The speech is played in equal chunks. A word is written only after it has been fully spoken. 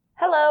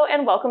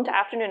and welcome to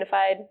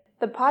Afternoonified,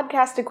 the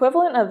podcast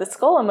equivalent of the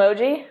skull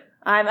emoji.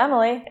 I'm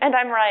Emily. And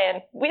I'm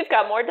Ryan. We've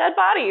got more dead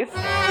bodies.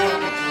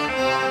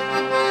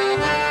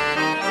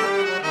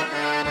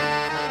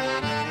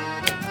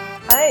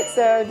 Alright,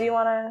 so do you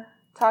want to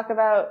talk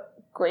about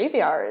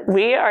graveyards?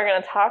 We are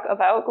going to talk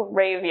about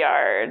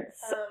graveyards.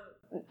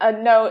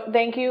 No,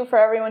 thank you for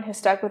everyone who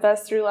stuck with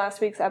us through last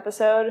week's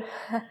episode.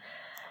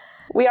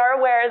 We are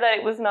aware that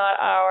it was not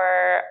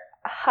our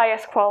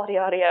highest quality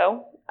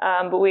audio,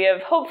 but we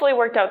have hopefully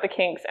worked out the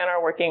kinks and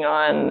are working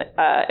on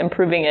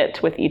improving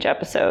it with each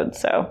episode,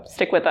 so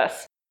stick with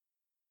us.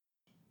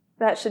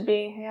 That should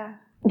be, yeah.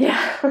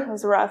 Yeah. It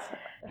was rough.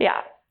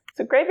 Yeah.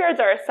 So graveyards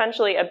are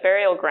essentially a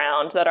burial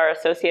ground that are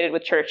associated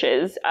with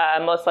churches,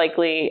 most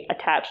likely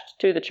attached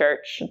to the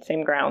church,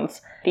 same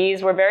grounds.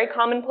 These were very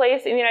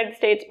commonplace in the United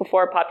States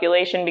before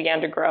population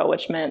began to grow,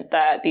 which meant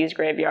that these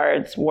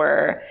graveyards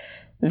were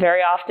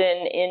very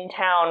often in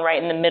town,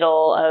 right in the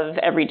middle of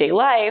everyday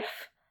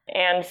life.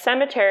 And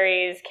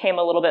cemeteries came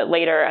a little bit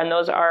later, and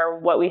those are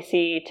what we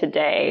see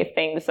today,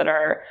 things that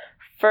are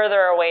further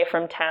away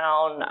from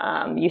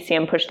town. You see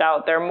them pushed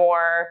out. They're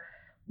more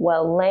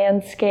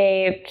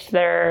well-landscaped,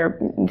 they're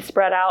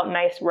spread out in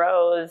nice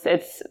rows.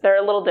 They're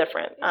a little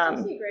different.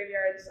 You see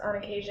graveyards on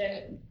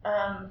occasion.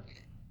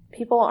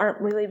 People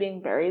aren't really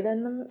being buried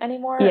in them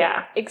anymore.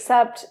 Yeah.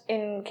 Except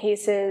in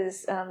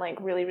cases like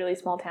really, really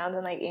small towns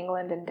in like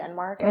England and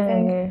Denmark, I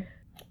think,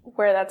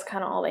 where that's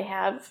kind of all they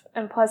have.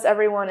 And plus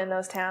everyone in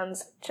those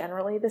towns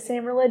generally the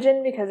same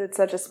religion because it's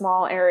such a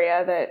small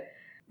area that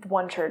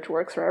one church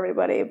works for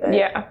everybody. But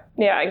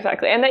Yeah,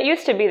 exactly. And that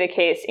used to be the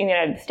case in the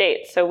United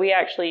States. So we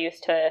actually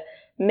used to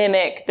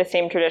mimic the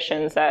same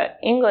traditions that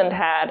England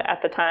had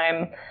at the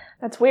time.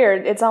 That's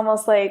weird. It's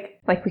almost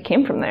like we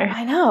came from there.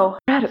 I know.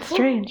 God, it's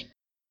strange.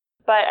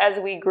 But as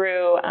we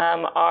grew,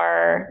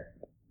 our,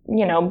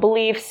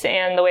 beliefs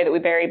and the way that we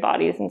bury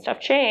bodies and stuff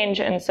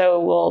change. And so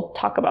we'll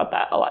talk about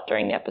that a lot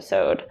during the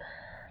episode.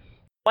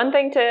 One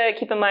thing to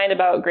keep in mind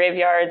about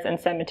graveyards and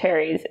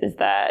cemeteries is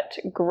that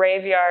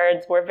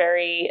graveyards were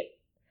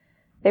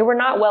they were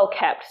not well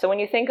kept. So when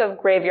you think of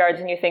graveyards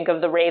and you think of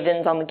the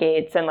ravens on the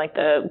gates and like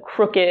the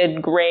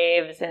crooked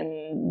graves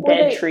and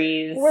dead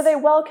trees. Were they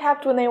well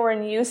kept when they were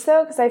in use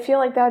though? Because I feel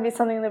like that would be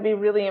something that would be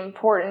really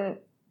important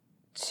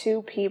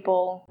to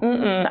people.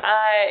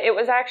 It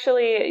was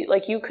actually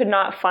you could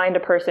not find a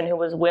person who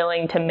was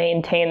willing to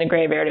maintain the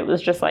graveyard. It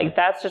was just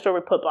that's just where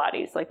we put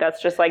bodies.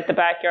 That's just the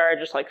backyard,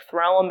 just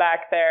throw them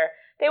back there.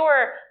 They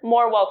were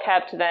more well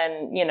kept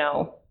than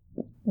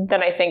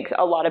I think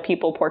a lot of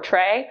people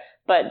portray,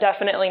 but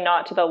definitely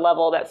not to the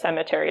level that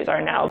cemeteries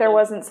are now. There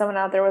wasn't someone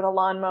out there with a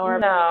lawnmower.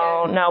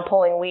 No,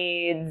 pulling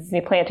weeds,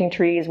 planting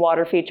trees,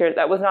 water features.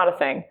 That was not a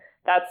thing.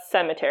 That's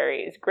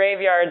cemeteries.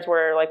 Graveyards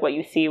were what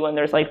you see when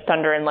there's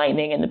thunder and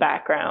lightning in the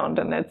background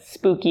and it's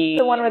spooky.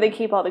 The one where they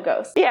keep all the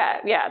ghosts.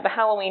 Yeah, the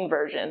Halloween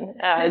version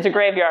is a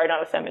graveyard,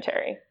 not a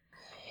cemetery.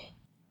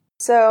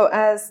 So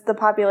as the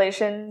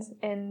populations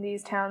in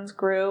these towns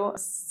grew,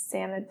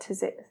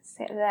 sanitation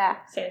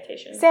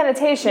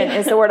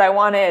is the word I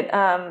wanted,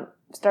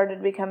 started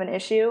to become an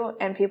issue,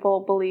 and people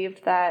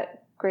believed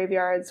that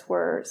graveyards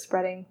were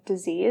spreading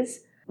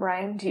disease.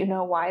 Ryan, do you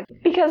know why?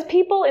 Because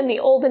people in the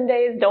olden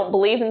days don't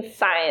believe in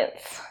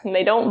science, and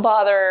they don't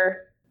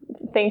bother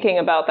thinking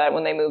about that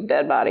when they move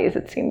dead bodies,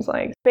 it seems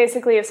like.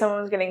 Basically, if someone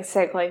was getting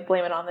sick,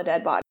 blame it on the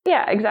dead body.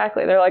 Yeah,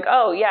 exactly. They're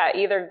oh yeah,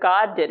 either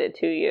God did it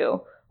to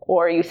you,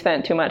 or you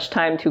spent too much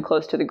time too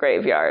close to the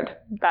graveyard.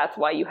 That's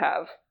why you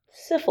have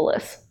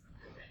syphilis.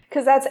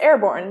 Because that's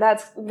airborne.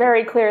 That's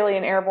very clearly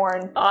an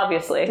airborne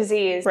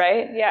disease.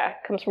 Right? Yeah,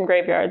 comes from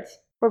graveyards.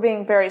 We're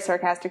being very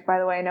sarcastic, by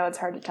the way. I know it's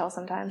hard to tell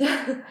sometimes.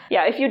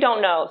 Yeah, if you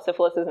don't know,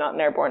 syphilis is not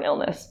an airborne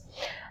illness.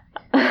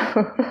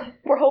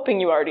 We're hoping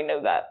you already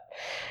know that.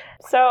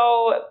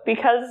 So,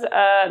 because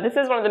this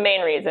is one of the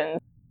main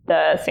reasons,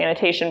 the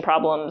sanitation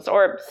problems,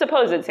 or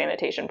supposed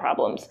sanitation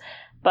problems,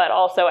 but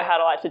also it had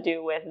a lot to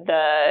do with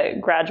the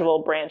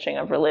gradual branching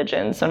of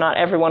religion. So not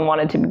everyone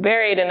wanted to be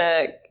buried in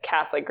a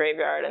Catholic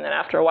graveyard, and then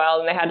after a while,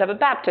 then they had to have a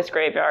Baptist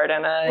graveyard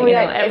and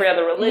every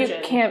other religion.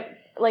 You can't.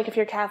 If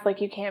you're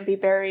Catholic, you can't be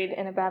buried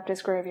in a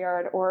Baptist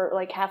graveyard, or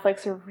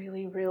Catholics are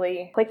really,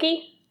 really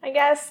cliquey, I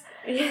guess.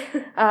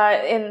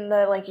 In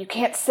the you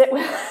can't sit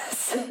with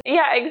us.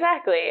 Yeah,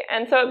 exactly.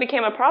 And so it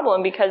became a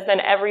problem because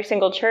then every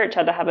single church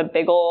had to have a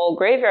big old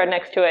graveyard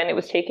next to it, and it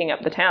was taking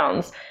up the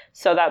towns.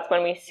 So that's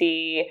when we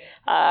see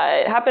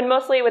it happened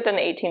mostly within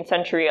the 18th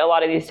century. A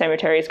lot of these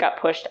cemeteries got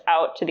pushed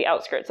out to the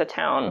outskirts of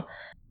town.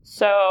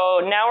 So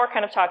now we're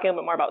kind of talking a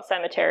bit more about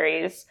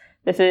cemeteries.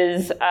 This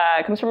is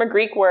comes from a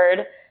Greek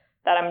word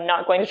that I'm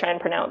not going to try and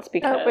pronounce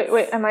because... Oh,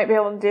 wait, I might be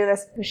able to do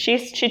this.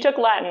 She took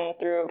Latin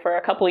for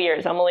a couple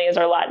years. Emily is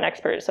our Latin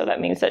expert, so that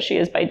means that she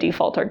is by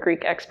default our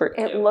Greek expert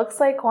too. It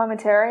looks like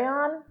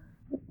quamaterion?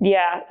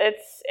 Yeah,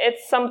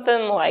 it's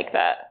something like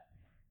that.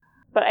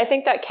 But I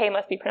think that K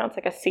must be pronounced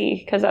like a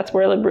C, because that's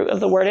where the root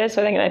of the word is,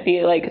 so I think it might be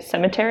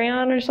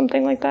cemeterion or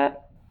something like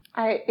that.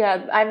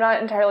 I'm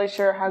not entirely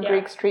sure how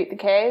Greeks treat the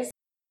Ks.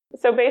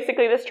 So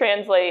basically this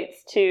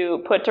translates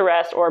to put to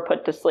rest or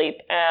put to sleep.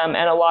 And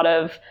a lot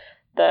of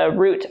the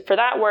root for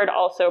that word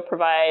also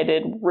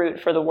provided root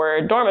for the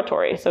word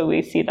dormitory. So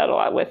we see that a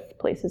lot with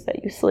places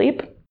that you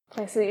sleep.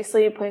 Places that you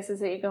sleep,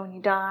 places that you go when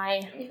you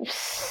die.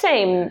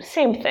 Same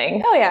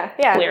thing. Oh,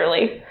 yeah.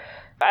 Clearly.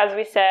 As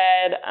we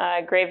said,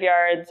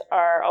 graveyards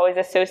are always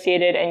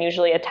associated and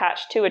usually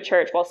attached to a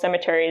church, while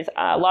cemeteries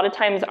a lot of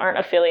times aren't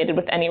affiliated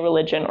with any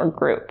religion or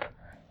group.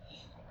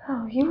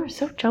 Oh, you are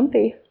so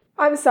jumpy.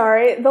 I'm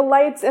sorry, the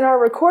lights in our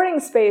recording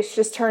space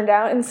just turned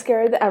out and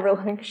scared the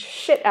ever-living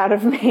shit out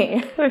of me.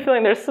 I have a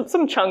feeling there's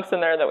some chunks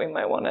in there that we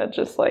might want to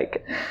just,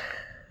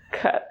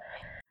 cut.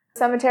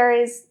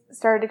 Cemeteries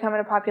started to come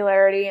into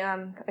popularity,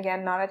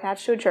 again, not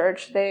attached to a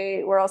church.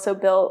 They were also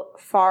built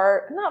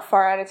not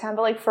far out of town,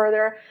 but,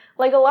 further.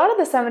 A lot of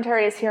the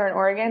cemeteries here in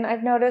Oregon,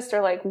 I've noticed,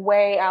 are,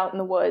 way out in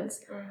the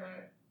woods. Mm-hmm.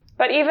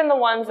 But even the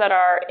ones that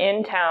are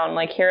in town,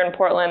 like here in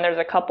Portland, there's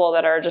a couple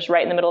that are just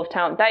right in the middle of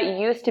town. That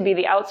used to be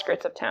the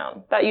outskirts of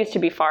town. That used to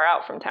be far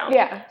out from town.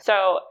 Yeah.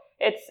 So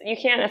you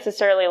can't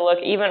necessarily look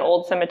even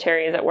old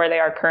cemeteries at where they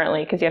are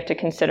currently, because you have to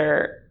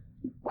consider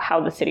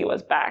how the city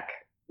was back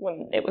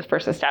when it was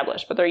first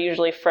established. But they're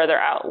usually further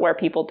out where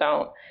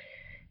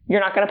you're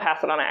not going to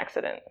pass it on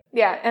accident.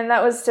 Yeah, and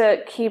that was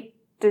to keep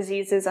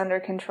diseases under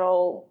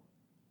control.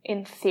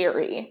 In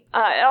theory.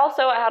 It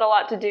also had a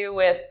lot to do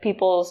with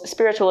people's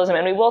spiritualism,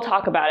 and we will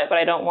talk about it, but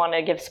I don't want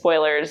to give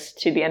spoilers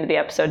to the end of the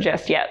episode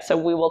just yet, so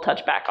we will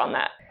touch back on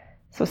that.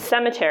 So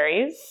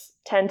cemeteries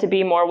tend to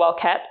be more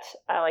well-kept.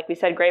 Like we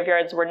said,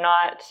 graveyards were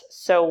not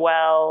so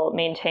well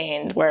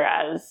maintained,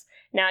 whereas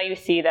now you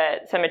see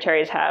that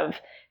cemeteries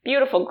have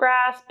beautiful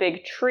grass,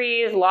 big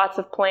trees, lots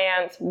of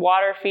plants,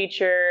 water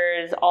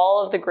features.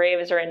 All of the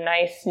graves are in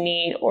nice,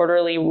 neat,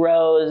 orderly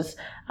rows.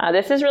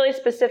 This is really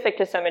specific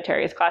to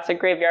cemeteries. Classic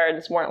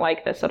graveyards weren't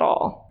like this at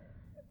all.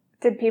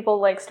 Did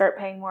people start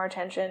paying more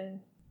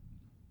attention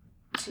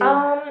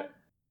to?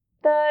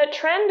 The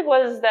trend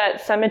was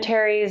that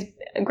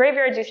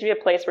graveyards used to be a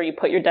place where you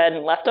put your dead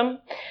and left them,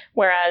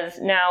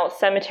 whereas now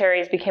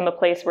cemeteries became a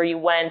place where you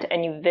went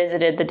and you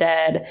visited the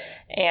dead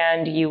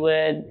and you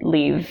would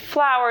leave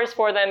flowers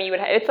for them.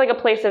 It's like a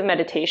place of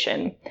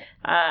meditation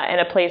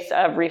and a place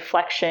of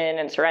reflection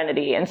and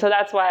serenity. And so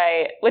that's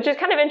why, which is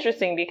kind of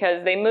interesting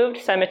because they moved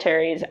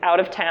cemeteries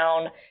out of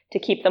town to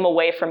keep them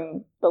away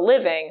from the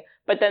living,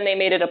 but then they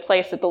made it a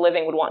place that the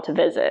living would want to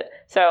visit.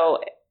 So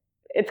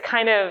they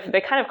kind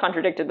of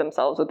contradicted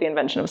themselves with the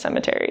invention of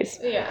cemeteries.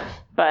 Yeah.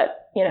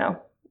 But,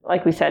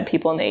 like we said,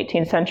 people in the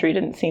 18th century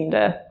didn't seem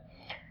to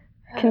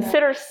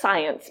consider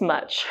science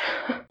much.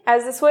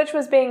 As the switch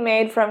was being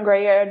made from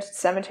graveyards to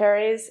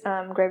cemeteries,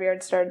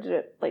 graveyards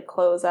started to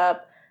close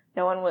up.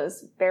 No one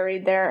was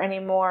buried there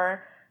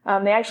anymore.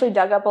 They actually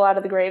dug up a lot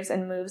of the graves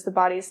and moved the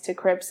bodies to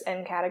crypts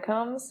and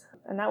catacombs.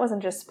 And that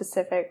wasn't just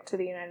specific to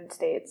the United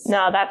States.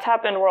 No, that's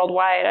happened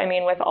worldwide. I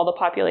mean, with all the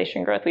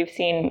population growth we've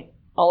seen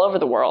all over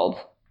the world,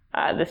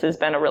 this has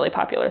been a really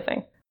popular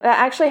thing. That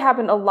actually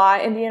happened a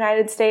lot in the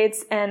United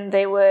States, and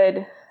they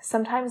would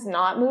sometimes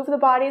not move the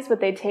bodies, but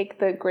they'd take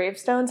the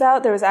gravestones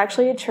out. There was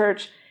actually a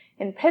church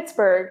in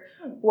Pittsburgh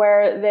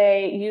where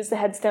they used the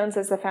headstones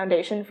as the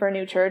foundation for a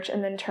new church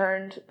and then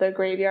turned the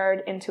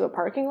graveyard into a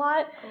parking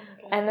lot.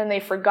 And then they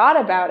forgot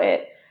about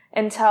it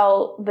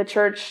until the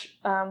church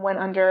went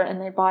under and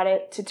they bought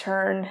it to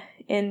turn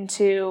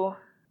into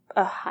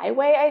a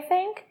highway, I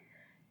think.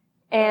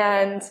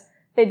 And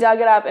they dug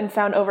it up and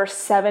found over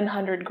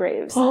 700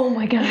 graves. Oh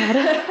my God.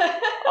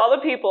 All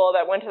the people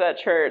that went to that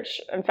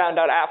church and found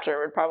out after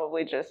were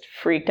probably just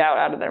freaked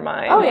out of their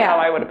mind. Oh, yeah. How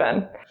I would have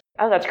been.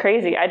 Oh, that's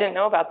crazy. I didn't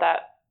know about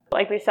that.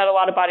 Like we said, a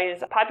lot of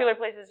bodies, popular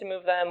places to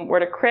move them were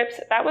to crypts.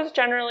 That was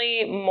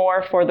generally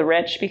more for the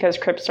rich because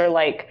crypts are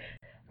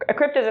a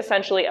crypt is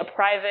essentially a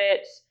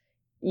private,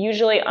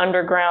 usually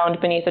underground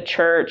beneath a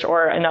church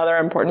or another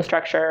important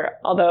structure.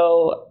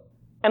 Although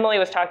Emily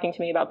was talking to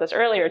me about this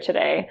earlier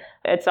today.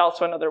 It's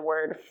also another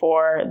word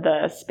for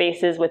the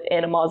spaces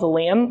within a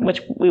mausoleum,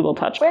 which we will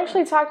touch on. We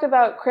actually talked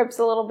about crypts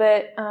a little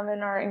bit in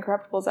our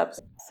Incorruptibles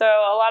episode. So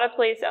a lot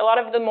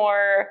of the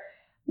more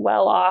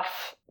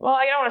well-off, well,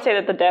 I don't want to say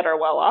that the dead are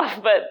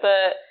well-off, but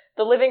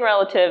the living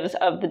relatives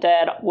of the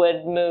dead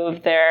would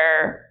move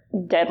their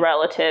dead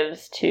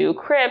relatives to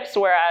crypts,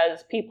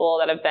 whereas people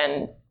that have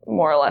been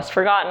more or less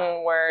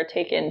forgotten were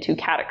taken to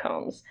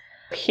catacombs.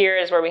 Here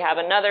is where we have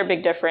another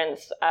big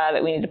difference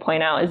that we need to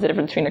point out is the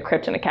difference between a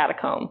crypt and a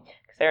catacomb,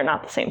 because they're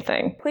not the same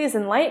thing. Please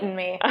enlighten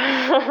me.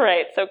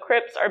 Right. So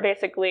crypts are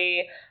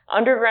basically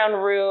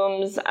underground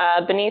rooms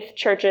beneath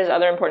churches,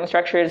 other important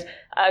structures.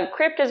 A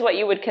crypt is what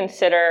you would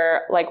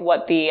consider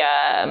what the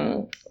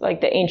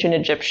ancient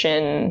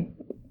Egyptian,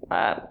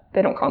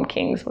 they don't call them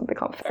kings, what do they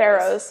call them?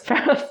 Pharaohs.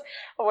 Pharaohs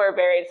were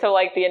buried. So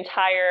the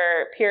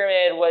entire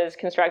pyramid was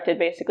constructed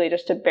basically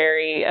just to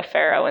bury a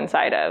pharaoh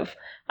inside of.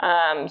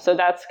 So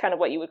that's kind of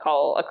what you would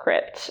call a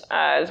crypt,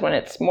 is when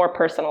it's more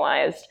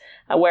personalized.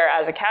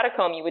 Whereas a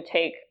catacomb, you would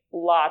take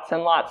lots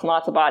and lots and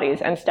lots of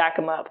bodies and stack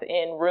them up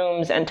in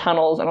rooms and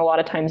tunnels, and a lot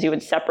of times you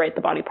would separate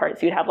the body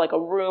parts. You'd have like a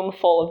room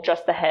full of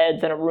just the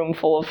heads and a room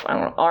full of, I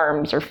don't know,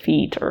 arms or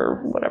feet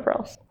or whatever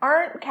else.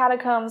 Aren't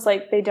catacombs,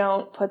 like, they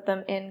don't put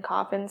them in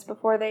coffins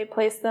before they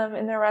place them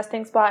in their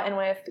resting spot, and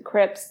with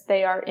crypts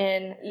they are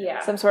in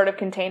some sort of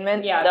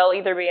containment? Yeah, they'll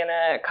either be in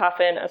a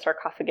coffin, a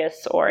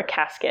sarcophagus, or a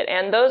casket.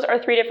 And those are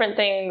three different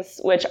things,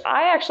 which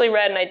I actually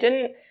read, and I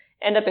didn't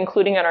end up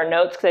including on our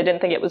notes because I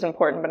didn't think it was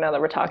important, but now that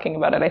we're talking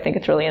about it, I think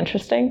it's really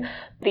interesting.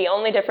 The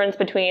only difference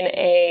between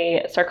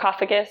a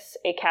sarcophagus,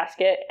 a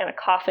casket, and a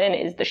coffin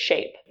is the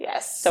shape.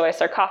 Yes. So a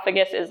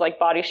sarcophagus is like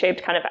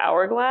body-shaped, kind of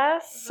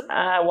hourglass,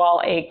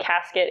 while a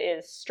casket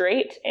is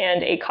straight,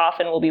 and a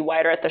coffin will be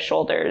wider at the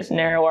shoulders,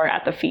 narrower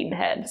at the feet and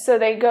head. So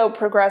they go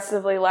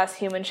progressively less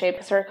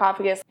human-shaped.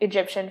 Sarcophagus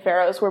Egyptian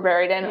pharaohs were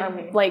buried in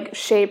are like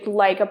shaped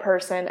like a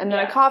person, and then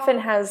a coffin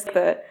has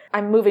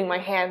I'm moving my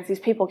hands, these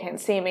people can't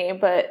see me,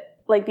 but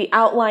like the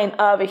outline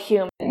of a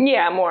human.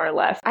 Yeah, more or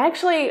less. I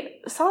actually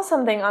saw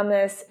something on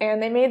this,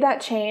 and they made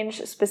that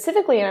change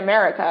specifically in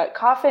America.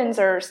 Coffins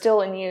are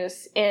still in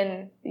use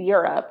in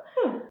Europe.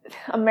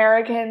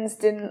 Americans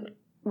didn't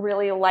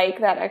really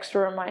like that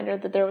extra reminder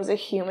that there was a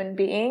human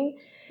being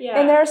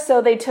in there,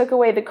 so they took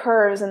away the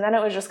curves, and then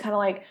it was just kind of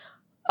like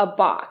a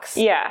box.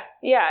 Yeah,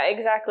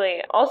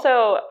 exactly.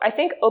 Also, I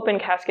think open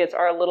caskets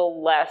are a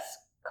little less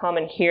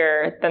common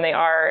here than they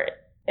are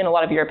in a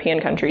lot of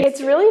European countries.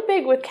 It's really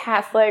big with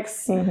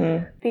Catholics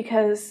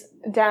because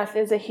death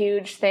is a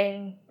huge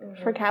thing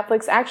for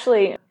Catholics.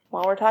 Actually,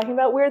 while we're talking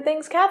about weird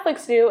things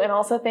Catholics do and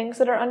also things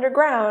that are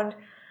underground,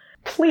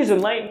 please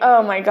enlighten me.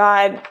 Oh my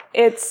God.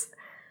 It's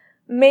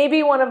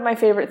maybe one of my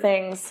favorite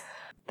things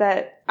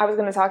that I was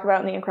going to talk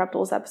about in the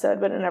Incorruptibles episode,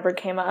 but it never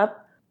came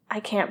up. I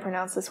can't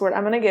pronounce this word.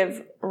 I'm going to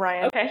give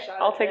Ryan a shot.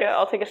 I'll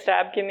take a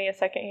stab. Give me a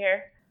second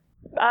here.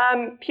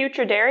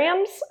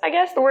 Putridariums, I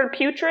guess. The word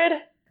putrid.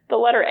 The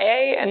letter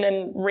A, and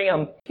then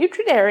rium.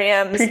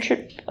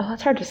 Putridariums. Oh,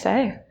 that's hard to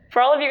say. For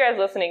all of you guys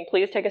listening,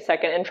 please take a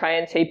second and try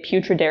and say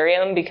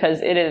putridarium because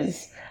it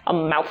is a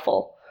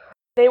mouthful.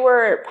 They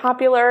were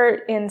popular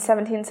in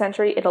 17th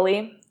century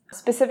Italy.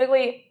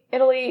 Specifically,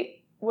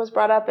 Italy was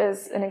brought up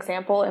as an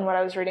example in what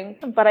I was reading,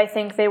 but I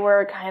think they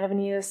were kind of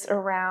in use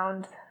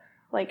around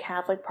like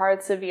Catholic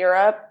parts of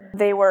Europe.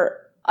 They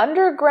were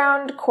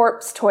underground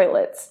corpse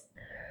toilets.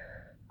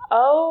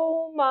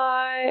 Oh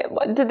my...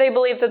 Did they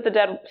believe that the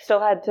dead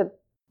still had to...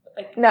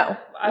 No.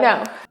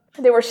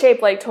 They were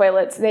shaped like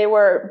toilets. They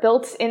were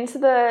built into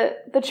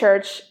the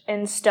church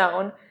in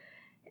stone,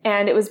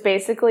 and it was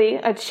basically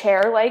a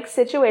chair-like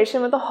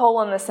situation with a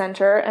hole in the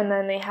center, and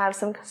then they have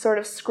some sort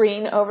of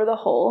screen over the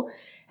hole,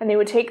 and they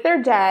would take their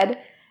dead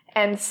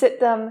and sit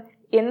them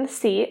in the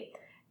seat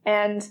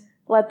and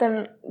let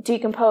them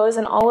decompose,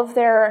 and all of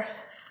their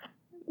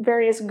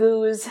various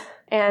goos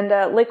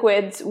and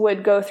liquids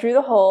would go through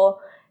the hole,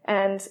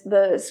 and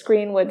the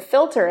screen would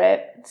filter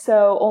it,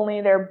 so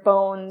only their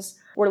bones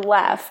were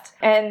left.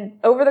 And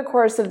over the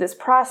course of this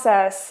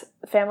process,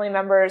 family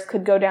members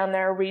could go down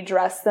there,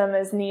 redress them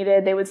as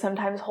needed. They would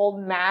sometimes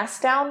hold mass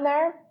down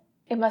there.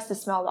 It must have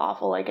smelled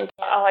awful. I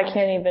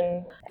can't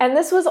even... And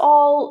this was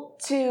all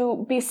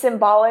to be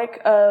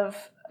symbolic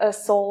of a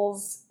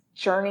soul's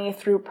journey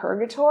through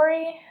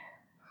purgatory.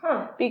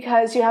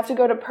 Because you have to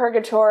go to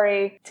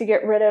purgatory to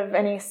get rid of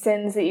any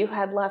sins that you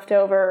had left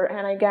over,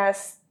 and I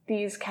guess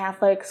these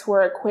Catholics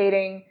were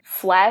equating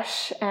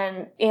flesh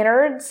and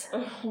innards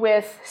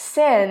with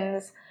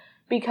sins,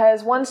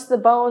 because once the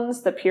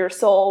bones, the pure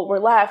soul, were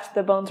left,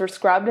 the bones were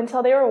scrubbed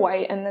until they were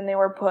white, and then they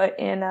were put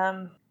in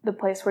the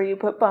place where you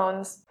put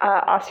bones.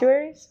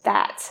 Ossuaries?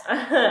 That.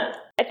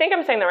 I think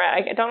I'm saying that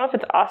right. I don't know if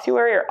it's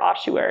ossuary or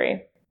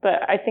ossuary,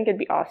 but I think it'd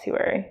be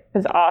ossuary,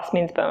 because os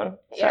means bone.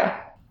 So.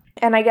 Yeah.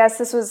 And I guess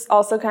this was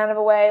also kind of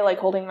a way, like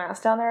holding mass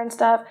down there and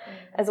stuff,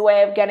 as a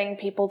way of getting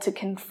people to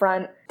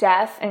confront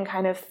death and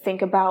kind of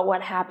think about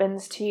what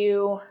happens to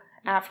you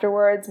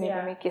afterwards, maybe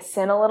make you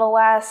sin a little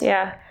less.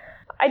 Yeah.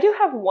 I do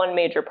have one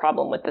major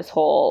problem with this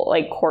whole,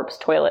 like, corpse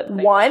toilet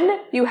thing.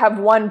 One? You have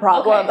one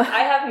problem. Okay.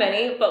 I have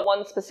many, but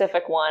one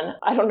specific one.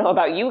 I don't know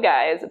about you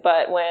guys,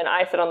 but when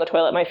I sit on the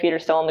toilet, my feet are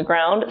still on the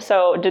ground.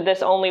 So did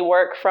this only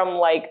work from,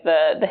 like,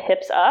 the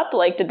hips up?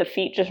 Like, did the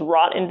feet just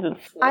rot into the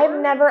floor?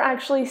 I've never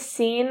actually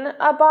seen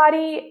a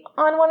body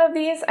on one of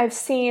these. I've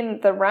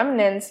seen the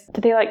remnants.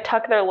 Did they, like,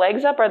 tuck their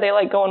legs up? Are they,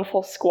 like, going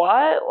full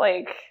squat?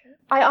 Like...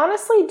 I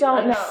honestly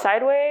don't know.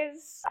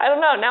 Sideways? I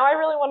don't know. Now I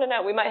really want to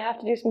know. We might have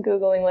to do some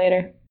Googling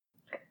later.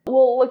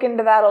 We'll look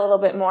into that a little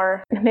bit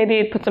more.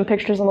 Maybe put some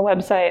pictures on the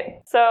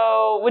website.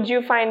 So would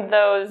you find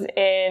those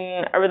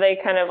were they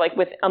kind of like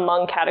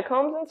among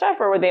catacombs and stuff,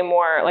 or were they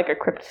more like a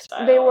crypt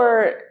style? They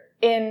were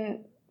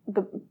in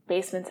the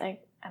basements.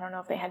 I don't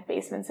know if they had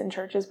basements in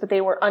churches, but they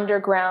were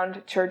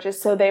underground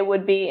churches, so they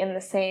would be in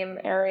the same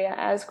area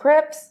as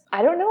crypts.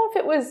 I don't know if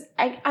it was...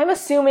 I'm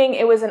assuming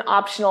it was an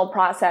optional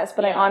process,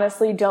 but I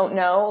honestly don't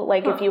know.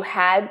 Like, if you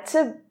had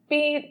to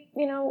be,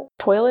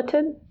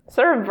 Toileted? Is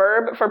there a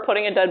verb for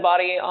putting a dead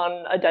body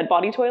on a dead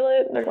body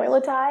toilet?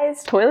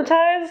 Toiletized?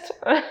 Toiletized?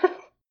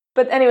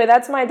 But anyway,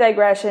 that's my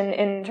digression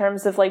in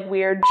terms of like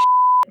weird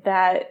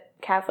that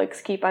Catholics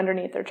keep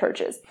underneath their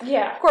churches.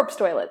 Yeah. Corpse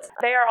toilets.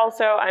 They are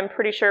also, I'm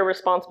pretty sure,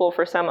 responsible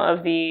for some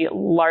of the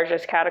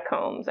largest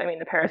catacombs. I mean,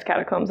 the Paris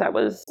catacombs, that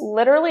was...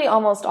 Literally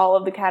almost all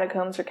of the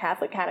catacombs are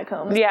Catholic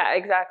catacombs. Yeah,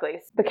 exactly.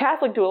 The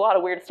Catholic do a lot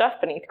of weird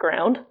stuff beneath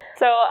ground.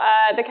 So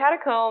the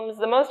catacombs,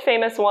 the most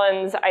famous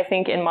ones, I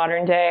think, in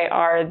modern day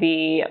are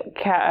the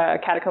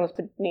catacombs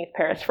beneath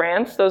Paris,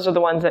 France. Those are the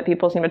ones that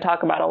people seem to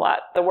talk about a lot.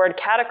 The word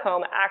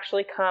catacomb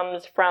actually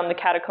comes from the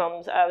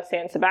catacombs of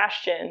San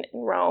Sebastian in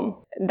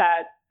Rome,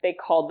 that they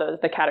called those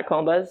the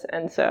catacombas,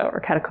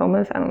 or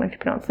catacombas. I don't know if you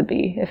pronounce the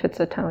B, if it's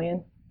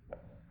Italian.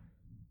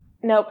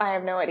 Nope, I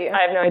have no idea.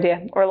 I have no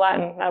idea. Or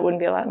Latin. That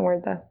wouldn't be a Latin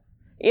word, though.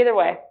 Either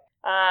way,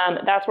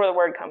 that's where the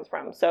word comes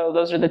from. So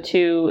those are the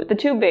two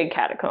big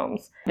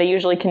catacombs. They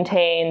usually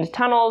contained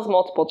tunnels,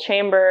 multiple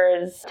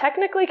chambers.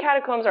 Technically,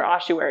 catacombs are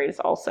ossuaries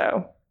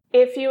also.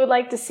 If you would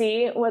like to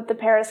see what the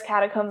Paris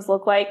catacombs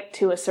look like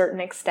to a certain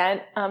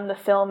extent, the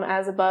film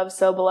As Above,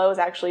 So Below is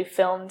actually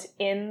filmed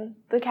in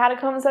the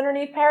catacombs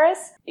underneath Paris.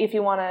 If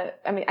you want to,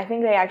 I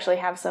think they actually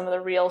have some of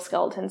the real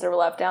skeletons that were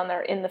left down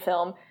there in the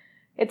film.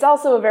 It's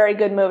also a very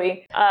good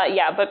movie.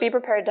 Yeah, but be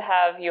prepared to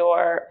have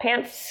your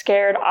pants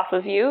scared off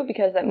of you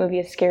because that movie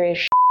is scary as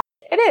shit.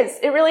 It is.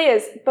 It really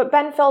is. But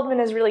Ben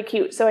Feldman is really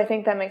cute, so I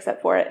think that makes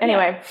up for it.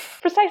 Anyway. Yeah,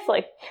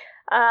 precisely.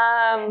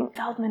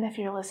 Feldman, if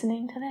you're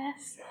listening to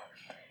this...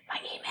 My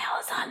email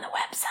is on the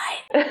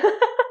website.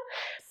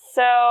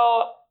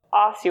 So,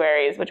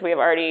 ossuaries, which we have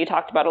already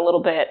talked about a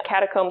little bit.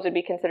 Catacombs would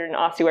be considered an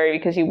ossuary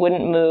because you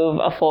wouldn't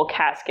move a full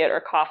casket or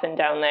coffin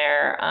down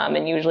there.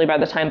 And usually by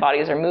the time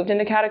bodies are moved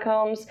into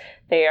catacombs,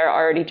 they are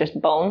already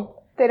just bone.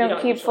 They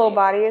don't keep full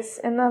bodies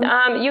in them?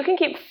 You can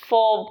keep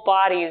full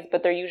bodies,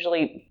 but they're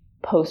usually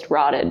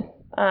post-rotted.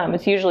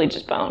 It's usually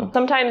just bone.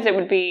 Sometimes it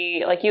would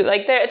be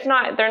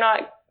they're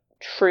not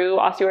true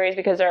ossuaries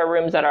because there are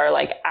rooms that are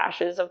like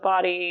ashes of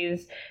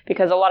bodies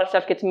because a lot of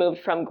stuff gets moved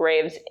from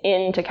graves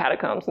into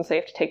catacombs and so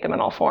you have to take them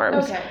in all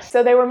forms. Okay.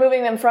 So they were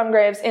moving them from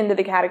graves into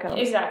the catacombs.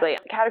 Exactly.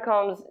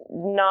 Catacombs,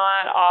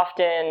 not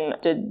often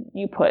did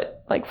you put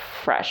like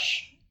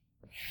fresh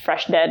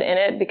dead in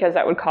it because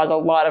that would cause a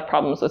lot of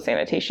problems with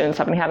sanitation and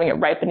stuff and having it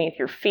right beneath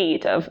your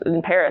feet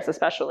in Paris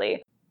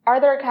especially. Are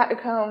there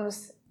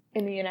catacombs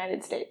in the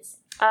United States?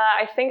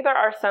 I think there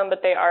are some,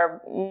 but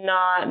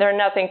they're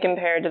nothing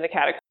compared to the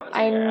catacombs.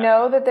 I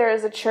know that there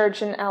is a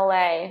church in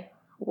LA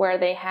where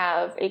they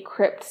have a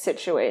crypt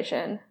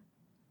situation.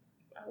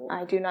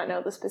 I do not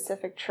know the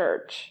specific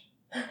church,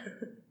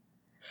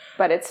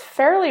 but it's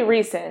fairly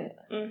recent.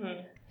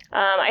 Mm-hmm.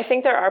 I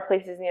think there are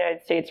places in the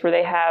United States where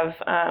they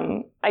have,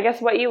 I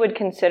guess, what you would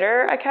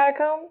consider a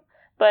catacomb,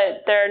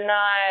 but they're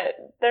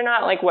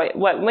not like what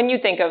when you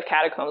think of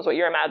catacombs, what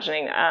you're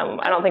imagining.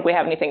 I don't think we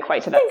have anything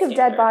quite to that standard. Think of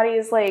dead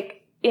bodies like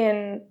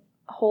in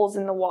holes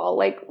in the wall,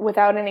 like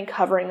without any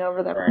covering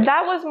over them.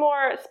 That was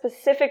more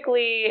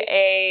specifically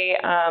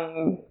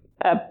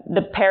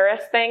the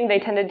Paris thing. They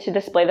tended to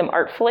display them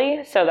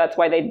artfully, so that's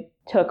why they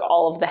took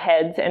all of the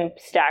heads and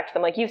stacked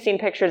them. Like you've seen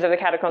pictures of the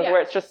catacombs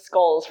where it's just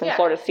skulls from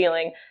floor to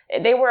ceiling.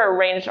 They were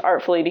arranged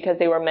artfully because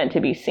they were meant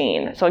to be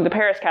seen. So like the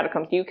Paris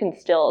catacombs, you can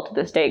still to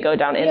this day go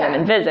down in them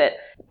and visit.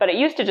 But it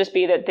used to just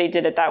be that they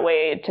did it that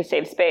way to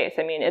save space.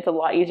 I mean, it's a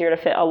lot easier to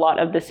fit a lot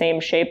of the same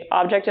shaped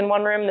object in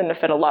one room than to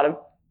fit a lot of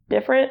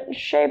different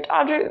shaped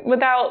object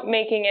without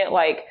making it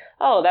like,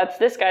 oh, that's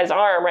this guy's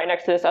arm right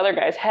next to this other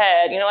guy's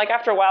head. You know, like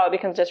after a while it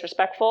becomes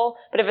disrespectful.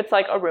 But if it's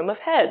like a room of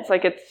heads,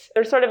 like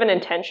there's sort of an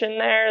intention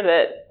there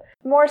that...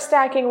 More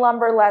stacking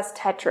lumber, less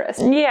Tetris.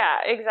 Yeah,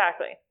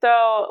 exactly.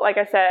 So, like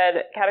I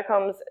said,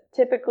 catacombs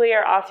typically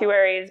are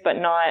ossuaries, but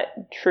not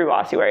true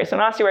ossuaries. So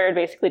an ossuary would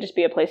basically just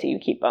be a place that you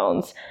keep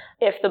bones.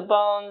 If the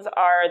bones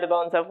are the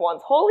bones of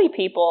once holy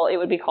people, it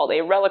would be called a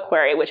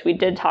reliquary, which we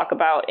did talk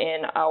about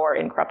in our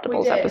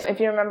Incorruptibles episode. If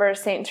you remember,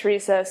 St.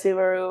 Teresa of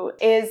Subaru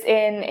is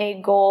in a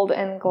gold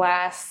and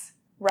glass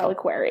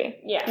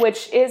reliquary,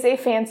 which is a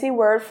fancy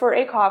word for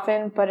a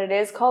coffin, but it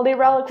is called a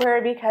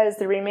reliquary because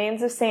the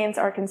remains of saints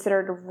are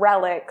considered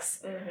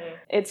relics. Mm-hmm.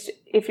 It's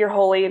if you're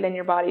holy, then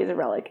your body is a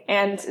relic.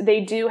 And they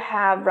do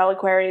have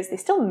reliquaries. They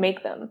still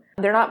make them.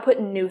 They're not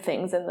putting new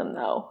things in them,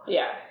 though.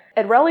 Yeah.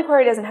 A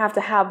reliquary doesn't have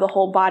to have the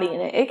whole body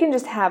in it. It can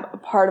just have a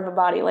part of a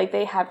body. Like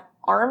they have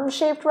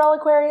arm-shaped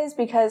reliquaries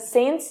because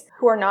saints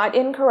who are not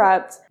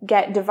incorrupt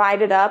get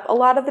divided up a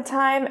lot of the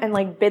time and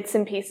like bits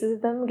and pieces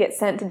of them get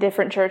sent to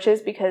different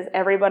churches because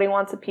everybody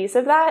wants a piece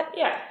of that.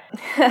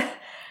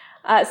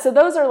 Yeah. So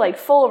those are like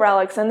full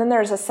relics, and then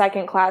there's a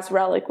second-class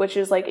relic, which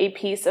is like a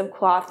piece of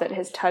cloth that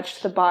has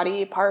touched the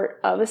body part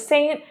of a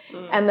saint,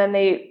 and then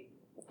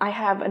I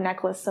have a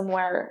necklace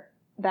somewhere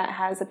that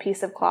has a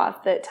piece of cloth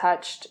that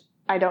touched,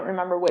 I don't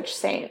remember which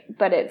saint,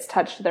 but it's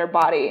touched their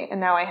body, and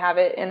now I have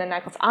it in a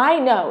necklace. I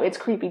know, it's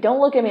creepy. Don't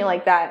look at me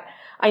like that.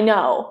 I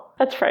know.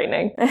 That's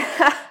frightening.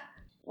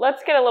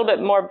 let's get a little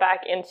bit more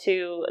back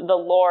into the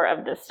lore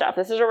of this stuff.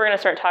 This is where we're going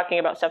to start talking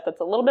about stuff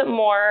that's a little bit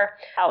more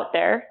out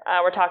there.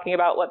 We're talking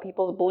about what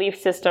people's belief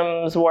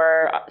systems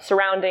were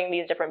surrounding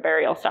these different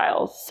burial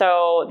styles.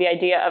 So the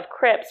idea of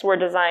crypts were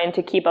designed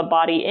to keep a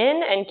body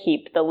in and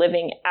keep the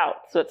living out.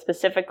 So it's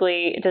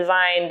specifically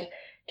designed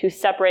to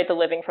separate the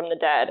living from the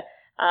dead.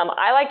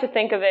 I like to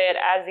think of it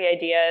as the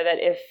idea that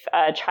if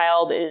a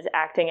child is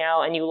acting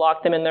out and you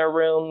lock them in their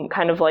room,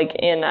 kind of like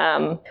in...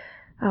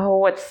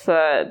 what's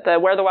the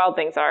Where the Wild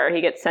Things Are?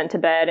 He gets sent to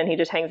bed and he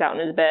just hangs out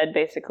in his bed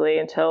basically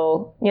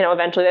until,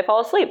 eventually they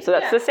fall asleep. So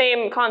that's the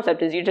same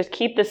concept, is you just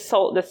keep the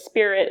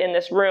spirit in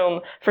this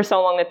room for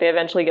so long that they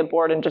eventually get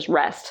bored and just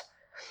rest.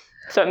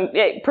 So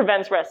it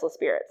prevents restless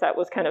spirits. That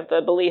was kind of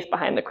the belief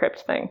behind the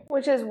crypt thing.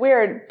 Which is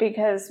weird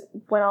because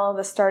when all of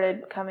this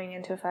started coming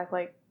into effect,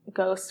 like,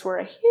 ghosts were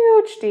a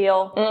huge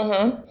deal.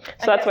 Mm-hmm.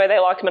 So that's why they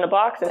locked him in a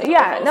box.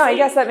 I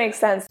guess that makes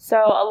sense. So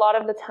a lot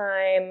of the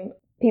time,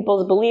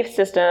 people's belief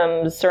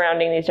systems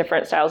surrounding these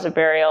different styles of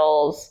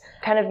burials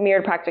kind of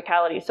mirrored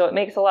practicality. So it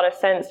makes a lot of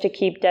sense to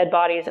keep dead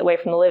bodies away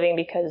from the living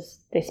because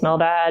they smell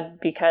bad,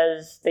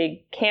 because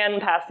they can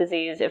pass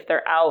disease if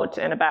they're out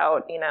and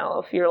about.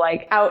 If you're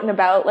like out and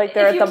about, like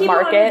they're at the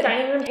market. If you keep them on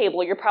the dining room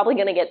table, you're probably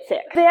going to get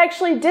sick. They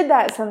actually did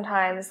that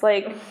sometimes.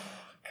 Like,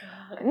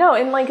 no,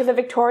 in like the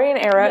Victorian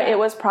era, it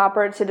was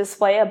proper to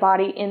display a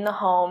body in the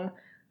home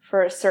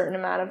for a certain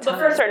amount of time. But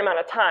for a certain amount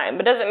of time.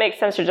 But it doesn't make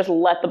sense to just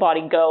let the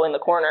body go in the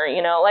corner,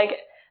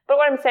 But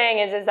what I'm saying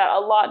is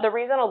that the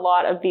reason a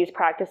lot of these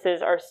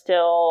practices are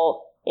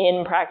still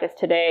in practice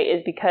today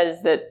is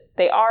because that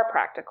they are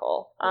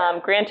practical.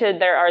 Granted,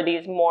 there are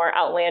these more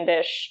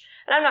outlandish,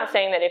 and I'm not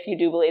saying that if you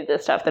do believe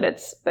this stuff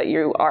that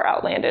you are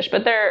outlandish,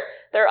 but they're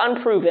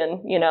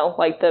unproven,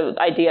 like the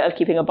idea of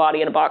keeping a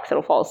body in a box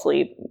that'll fall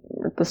asleep,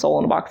 or the soul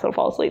in a box that'll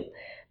fall asleep.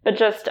 But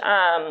just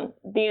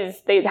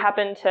they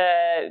happen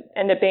to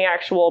end up being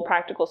actual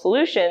practical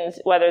solutions,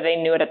 whether they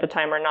knew it at the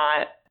time or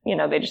not.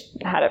 They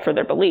just had it for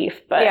their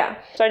belief. But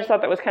so I just thought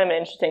that was kind of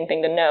an interesting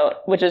thing to note,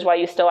 which is why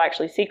you still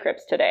actually see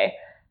crypts today.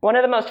 One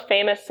of the most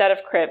famous set of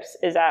crypts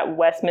is at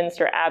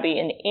Westminster Abbey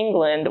in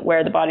England,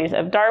 where the bodies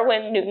of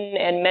Darwin, Newton,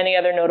 and many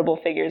other notable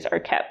figures are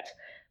kept,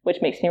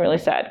 which makes me really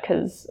sad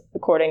because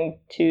according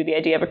to the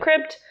idea of a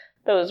crypt,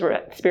 those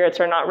spirits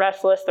are not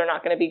restless. They're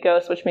not going to be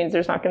ghosts, which means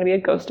there's not going to be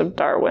a ghost of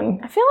Darwin.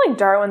 I feel like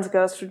Darwin's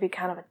ghost would be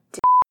kind of a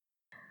dick.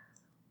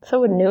 So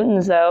would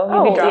Newton's, though.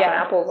 He'd be dropping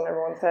apples on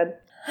everyone's head.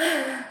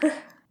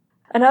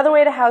 Another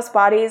way to house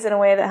bodies in a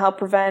way that helped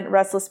prevent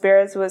restless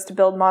spirits was to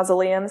build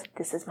mausoleums.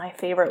 This is my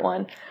favorite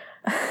one.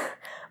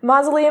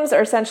 Mausoleums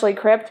are essentially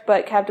crypt,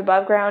 but kept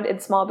above ground in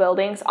small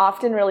buildings,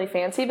 often really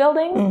fancy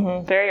buildings.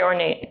 Mm-hmm. Very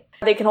ornate.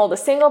 They can hold a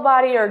single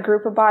body or a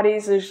group of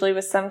bodies, usually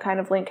with some kind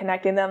of link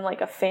connecting them,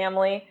 like a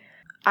family.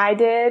 I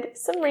did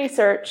some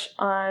research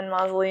on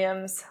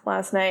mausoleums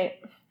last night,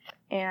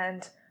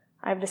 and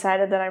I've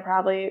decided that I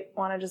probably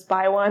want to just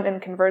buy one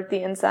and convert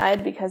the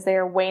inside because they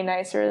are way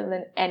nicer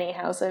than any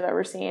house I've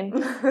ever seen.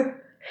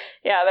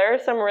 Yeah, there are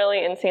some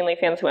really insanely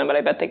fancy ones, but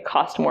I bet they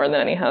cost more than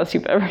any house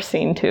you've ever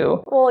seen,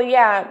 too. Well,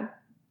 yeah.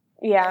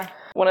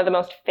 One of the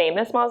most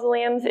famous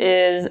mausoleums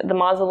is the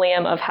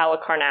Mausoleum of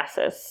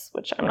Halicarnassus,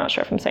 which I'm not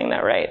sure if I'm saying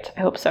that right. I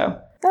hope so.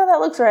 No, that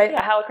looks right.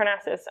 Yeah,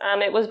 Halicarnassus.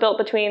 It was built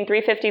between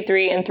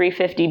 353 and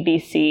 350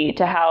 BC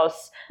to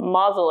house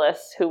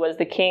Mausolus, who was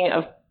the king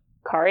of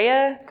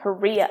Caria,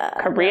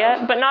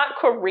 but not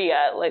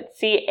Korea, like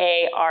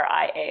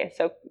Caria.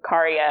 So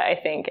Caria, I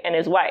think, and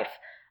his wife.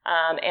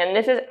 And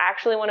this is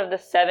actually one of the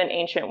 7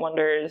 ancient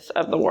wonders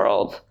of the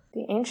world.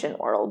 The ancient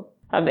world.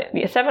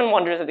 The 7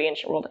 wonders of the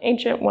ancient world.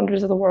 Ancient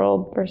wonders of the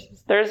world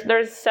versus...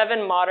 There's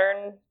 7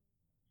 modern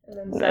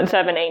and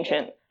 7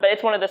 ancient. But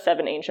it's one of the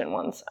 7 ancient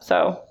ones.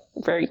 So,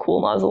 very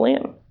cool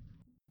mausoleum.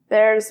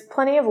 There's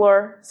plenty of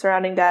lore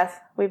surrounding death.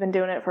 We've been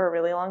doing it for a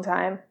really long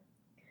time.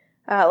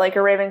 Like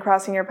a raven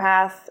crossing your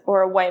path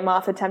or a white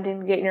moth attempting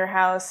to get in your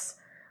house.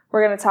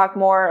 We're going to talk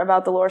more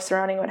about the lore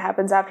surrounding what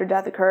happens after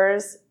death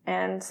occurs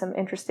and some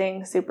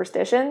interesting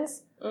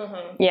superstitions.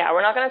 Mm-hmm. Yeah,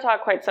 we're not going to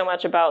talk quite so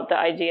much about the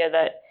idea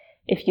that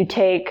if you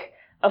take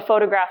a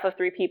photograph of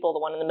 3 people, the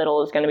one in the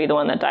middle is going to be the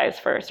one that dies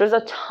first. There's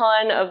a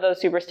ton of those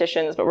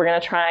superstitions, but we're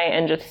going to try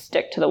and just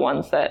stick to the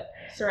ones that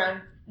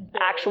surround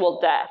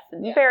actual death,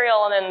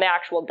 burial, and then the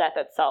actual death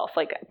itself,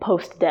 like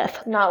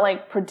post-death. Not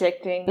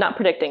predicting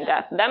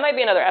death. That might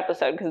be another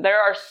episode because there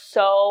are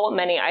so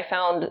many. I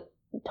found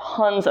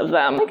tons of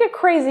them. Like a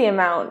crazy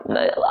amount.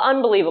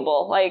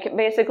 Unbelievable. Like,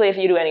 basically, if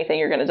you do anything,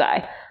 you're going to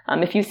die.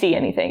 If you see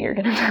anything, you're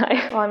going to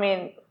die. Well, I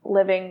mean,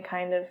 living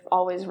kind of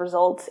always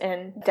results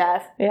in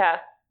death. Yeah,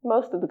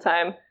 most of the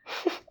time.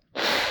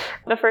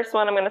 The first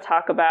one I'm going to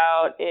talk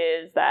about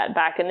is that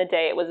back in the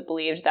day, it was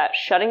believed that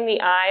shutting the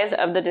eyes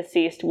of the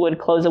deceased would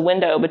close a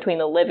window between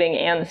the living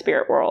and the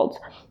spirit world.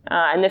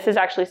 And this is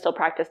actually still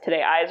practiced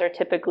today. Eyes are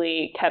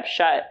typically kept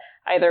shut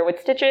either with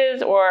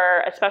stitches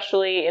or,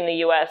 especially in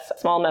the US,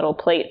 small metal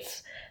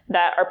plates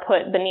that are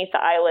put beneath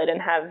the eyelid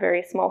and have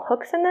very small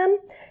hooks in them.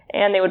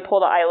 And they would pull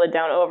the eyelid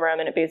down over them,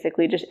 and it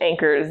basically just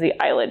anchors the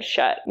eyelid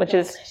shut, which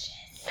is...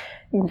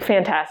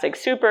 fantastic,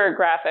 super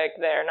graphic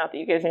there. Not that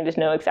you guys need to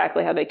know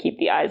exactly how they keep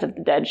the eyes of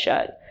the dead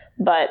shut,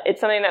 but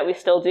it's something that we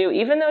still do,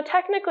 even though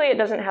technically it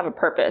doesn't have a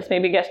purpose.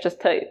 Maybe I guess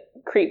just to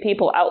creep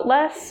people out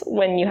less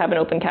when you have an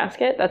open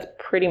casket. That's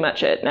pretty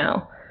much it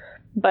now.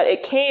 But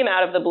it came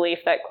out of the belief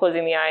that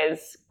closing the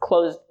eyes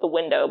closed the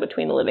window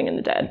between the living and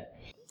the dead.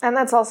 And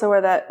that's also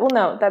where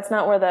that's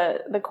not where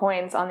the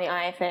coins on the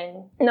eye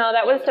thing. No,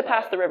 that was to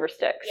pass the river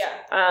Styx.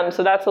 Yeah.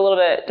 So that's a little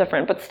bit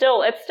different, but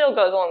still, it still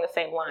goes along the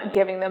same line.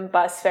 Giving them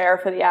bus fare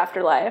for the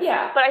afterlife.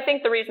 Yeah. But I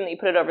think the reason that you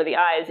put it over the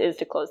eyes is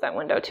to close that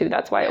window too.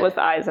 That's why it was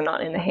the eyes and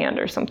not in the hand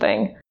or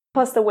something.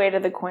 Plus the weight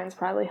of the coins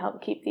probably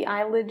helped keep the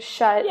eyelids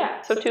shut.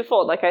 Yeah. So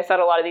twofold. Like I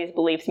said, a lot of these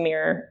beliefs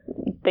mirror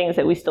things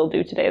that we still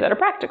do today that are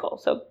practical.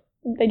 So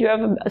they do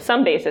have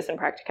some basis in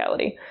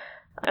practicality.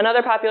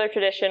 Another popular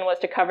tradition was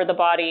to cover the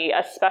body,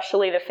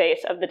 especially the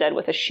face of the dead,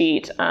 with a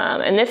sheet.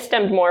 And this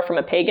stemmed more from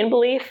a pagan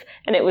belief,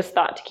 and it was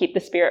thought to keep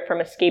the spirit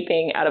from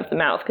escaping out of the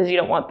mouth, because you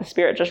don't want the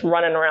spirit just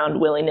running around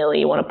willy-nilly.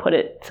 You want to put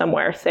it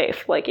somewhere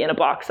safe, like in a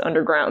box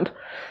underground.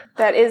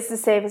 That is the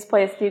safest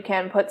place you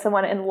can put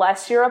someone,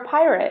 unless you're a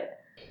pirate.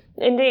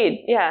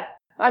 Indeed, yeah.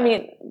 I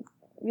mean,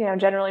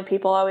 generally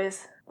people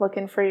always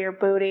looking for your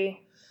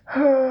booty.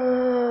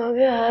 Oh,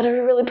 God, are we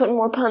really putting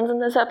more puns in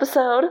this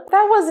episode?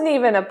 That wasn't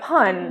even a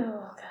pun.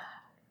 Oh,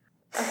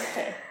 God.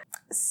 Okay.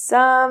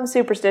 Some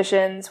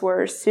superstitions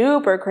were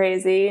super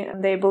crazy.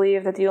 They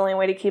believed that the only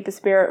way to keep a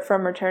spirit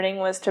from returning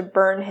was to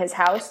burn his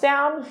house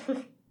down.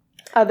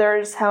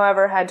 Others,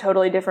 however, had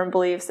totally different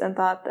beliefs and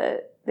thought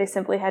that they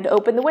simply had to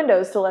open the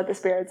windows to let the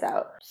spirits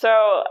out.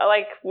 So,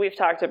 like we've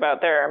talked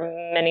about, there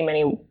are many,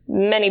 many,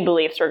 many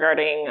beliefs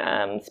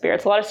regarding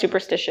spirits, a lot of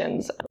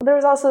superstitions. There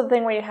was also the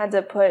thing where you had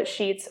to put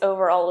sheets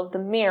over all of the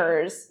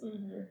mirrors.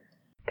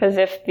 Because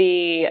if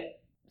the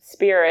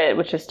spirit,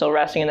 which is still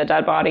resting in the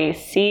dead body,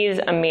 sees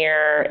a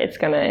mirror, it's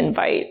going to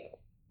invite.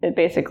 It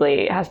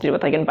basically has to do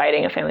with like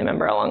inviting a family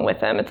member along with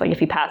them. It's like if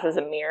he passes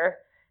a mirror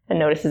and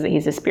notices that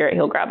he's a spirit,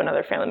 he'll grab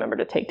another family member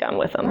to take down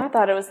with him. I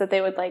thought it was that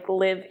they would like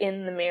live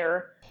in the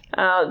mirror.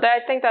 I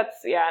think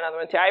that's, another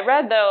one too. I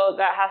read though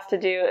that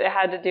it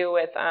had to do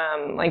with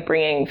like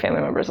bringing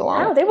family members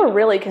along. Oh, they were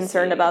really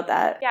concerned about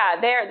that. Yeah,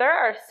 there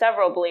are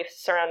several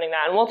beliefs surrounding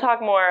that, and we'll talk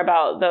more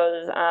about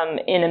those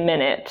in a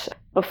minute.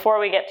 Before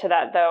we get to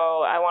that,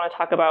 though, I want to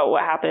talk about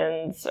what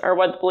happens, or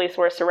what the beliefs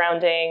were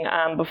surrounding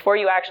before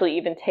you actually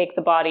even take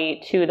the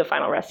body to the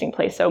final resting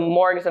place. So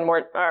morgues and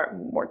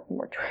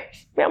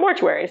mortuaries. Yeah,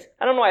 mortuaries.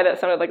 I don't know why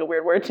that sounded like a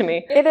weird word to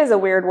me. It is a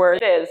weird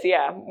word. It is,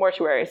 yeah,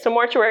 mortuaries. So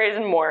mortuaries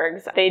and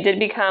morgues, they did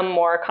become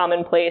more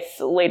commonplace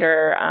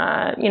later,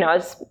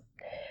 as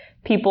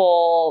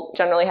people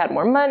generally had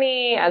more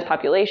money, as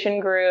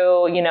population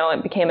grew,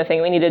 it became a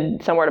thing. We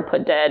needed somewhere to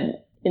put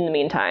dead. In the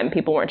meantime,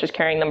 people weren't just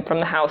carrying them from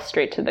the house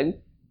straight to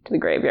the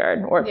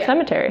graveyard or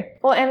cemetery.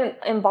 Well, and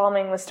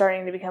embalming was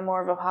starting to become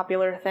more of a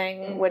popular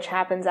thing, which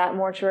happens at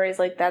mortuaries.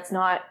 Like, that's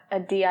not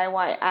a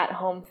DIY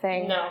at-home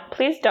thing. No.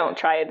 Please don't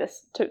try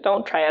this.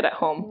 Don't try it at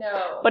home.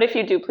 No. But if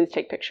you do, please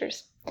take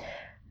pictures.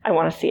 I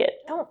want to see it.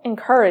 Don't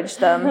encourage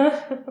them.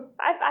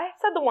 I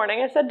said the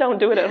warning. I said don't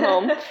do it at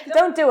home.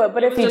 Don't do it,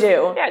 but if you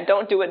do. Yeah,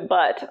 don't do it,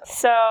 but.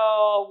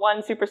 So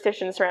one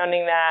superstition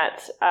surrounding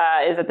that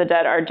is that the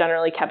dead are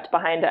generally kept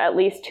behind at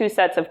least 2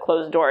 sets of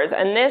closed doors.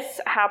 And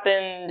this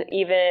happened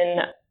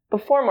even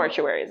before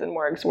mortuaries and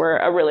morgues were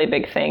a really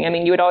big thing. I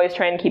mean, you would always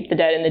try and keep the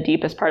dead in the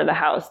deepest part of the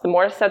house. The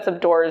more sets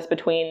of doors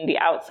between the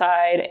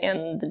outside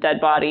and the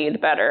dead body, the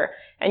better.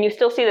 And you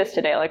still see this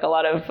today. Like a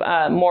lot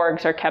of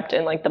morgues are kept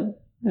in like the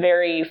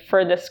very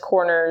furthest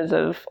corners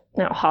of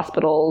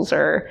hospitals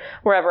or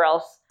wherever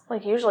else.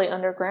 Like usually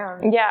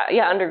underground.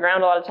 Yeah,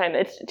 underground a lot of time.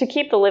 It's to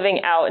keep the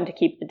living out and to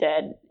keep the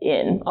dead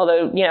in.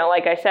 Although,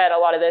 like I said, a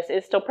lot of this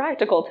is still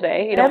practical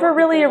today. Never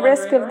really a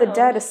risk of the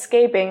dead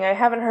escaping. I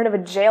haven't heard of a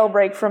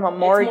jailbreak from a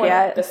morgue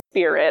yet. The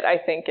spirit, I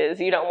think, is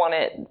you don't want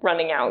it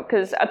running out.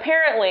 Because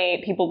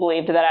apparently people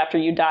believed that after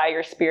you die,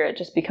 your spirit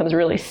just becomes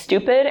really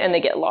stupid and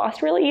they get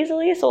lost really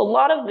easily. So a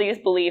lot of these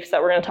beliefs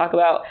that we're going to talk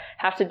about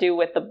have to do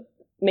with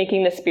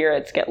making the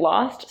spirits get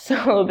lost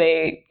so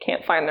they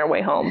can't find their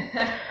way home,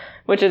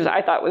 which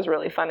I thought was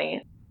really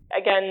funny.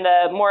 Again,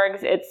 the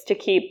morgues, it's to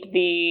keep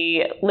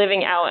the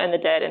living out and the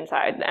dead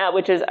inside,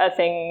 which is a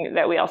thing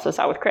that we also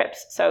saw with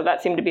crypts. So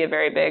that seemed to be a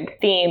very big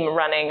theme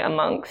running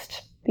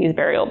amongst these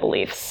burial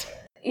beliefs.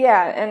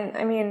 Yeah, and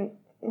I mean,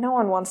 no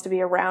one wants to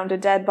be around a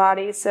dead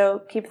body,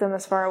 so keep them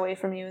as far away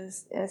from you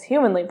as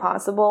humanly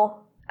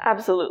possible.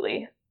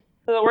 Absolutely.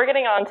 So we're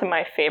getting on to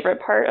my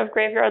favorite part of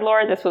graveyard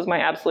lore. This was my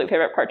absolute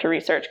favorite part to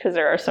research because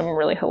there are some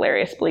really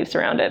hilarious beliefs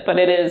around it. But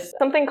it is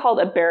something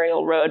called a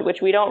burial road,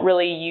 which we don't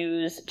really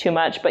use too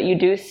much, but you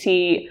do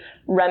see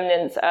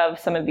remnants of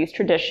some of these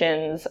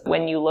traditions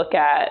when you look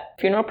at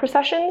funeral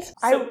processions.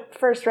 I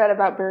first read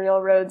about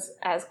burial roads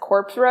as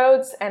corpse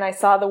roads, and I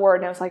saw the word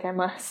and I was like, I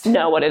must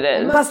know what it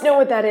is. I must know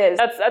what that is.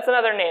 That's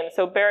another name.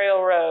 So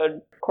burial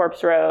road,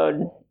 corpse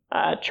road,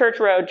 Church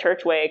road,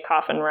 church way,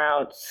 coffin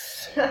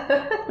routes.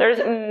 There's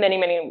many,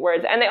 many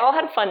words. And they all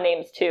had fun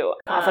names too.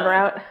 Coffin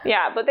route?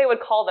 Yeah, but they would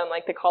call them,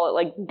 like, they call it,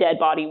 like, Dead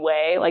Body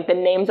Way. Like, the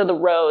names of the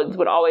roads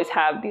would always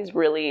have these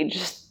really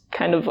just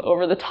kind of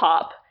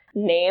over-the-top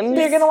names. So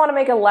you're going to want to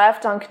make a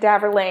left on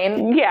Cadaver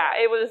Lane. Yeah,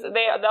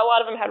 a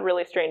lot of them had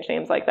really strange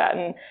names like that,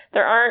 and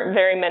there aren't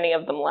very many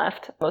of them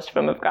left. Most of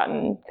them have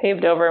gotten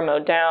paved over,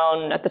 mowed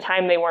down. At the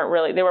time, they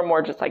were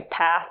more just like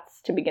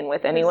paths to begin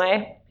with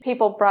anyway.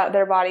 People brought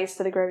their bodies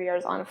to the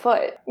graveyards on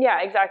foot.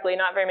 Yeah, exactly.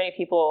 Not very many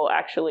people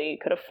actually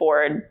could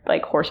afford,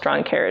 like,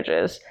 horse-drawn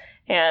carriages.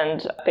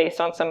 And based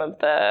on some of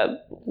the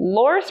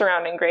lore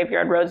surrounding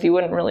graveyard roads, you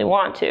wouldn't really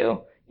want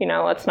to. You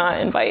know, let's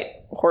not invite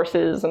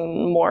horses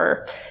and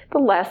more. The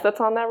less that's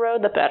on that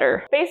road, the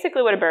better.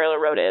 Basically what a burial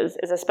road is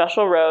a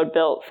special road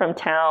built from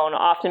town,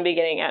 often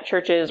beginning at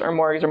churches or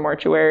morgues or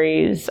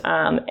mortuaries,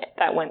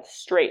 that went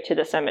straight to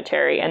the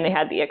cemetery. And they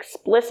had the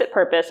explicit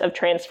purpose of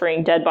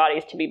transferring dead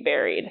bodies to be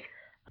buried.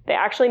 They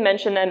actually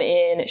mention them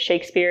in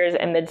Shakespeare's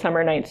A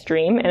Midsummer Night's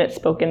Dream, and it's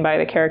spoken by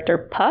the character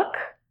Puck.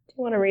 Do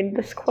you want to read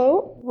this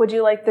quote? Would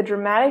you like the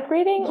dramatic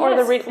reading or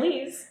the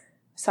please.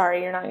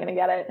 Sorry, you're not going to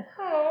get it.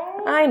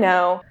 Aww. I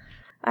know.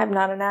 I'm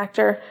not an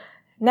actor.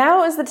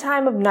 Now is the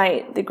time of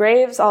night, the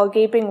graves all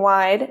gaping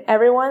wide.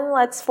 Everyone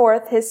lets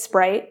forth his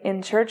sprite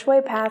in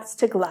churchway paths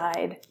to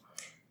glide.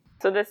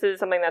 So this is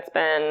something that's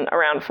been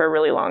around for a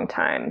really long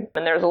time.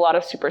 And there's a lot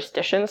of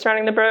superstitions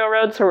surrounding the burial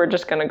road, so we're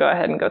just going to go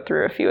ahead and go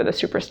through a few of the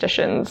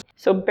superstitions.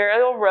 So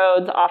burial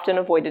roads often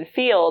avoided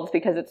fields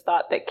because it's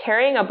thought that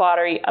carrying a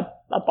body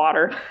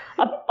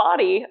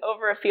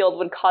over a field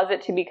would cause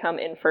it to become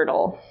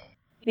infertile.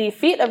 The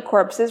feet of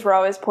corpses were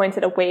always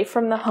pointed away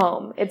from the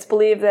home. It's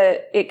believed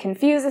that it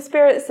confused the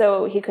spirit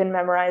so he couldn't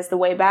memorize the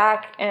way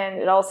back,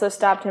 and it also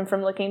stopped him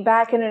from looking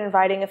back and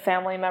inviting a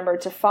family member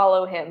to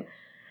follow him.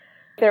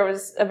 There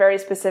was a very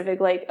specific,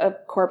 like, a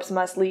corpse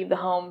must leave the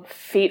home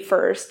feet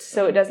first,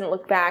 so it doesn't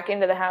look back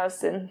into the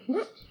house and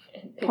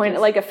point at,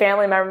 like, a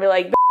family member and be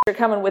like, you're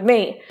coming with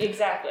me.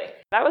 Exactly.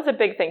 That was a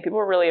big thing. People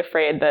were really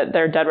afraid that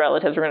their dead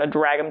relatives were going to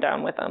drag them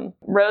down with them.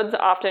 Roads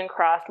often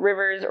crossed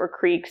rivers or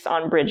creeks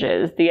on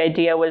bridges. The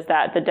idea was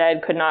that the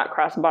dead could not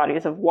cross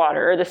bodies of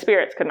water, or the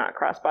spirits could not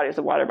cross bodies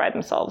of water by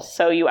themselves.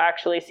 So you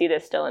actually see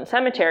this still in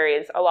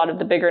cemeteries. A lot of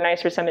the bigger,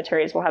 nicer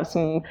cemeteries will have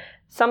some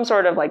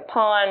sort of, like,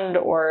 pond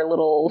or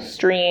little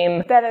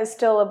stream. That is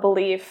still a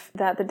belief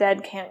that the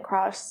dead can't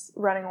cross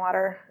running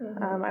water.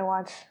 Mm-hmm. I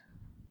watch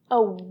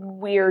a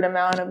weird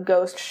amount of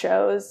ghost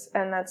shows,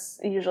 and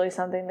that's usually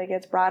something that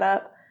gets brought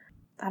up.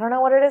 I don't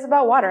know what it is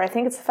about water. I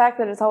think it's the fact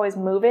that it's always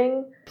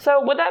moving.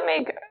 So would that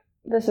make,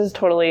 this is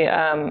totally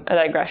a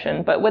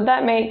digression, but would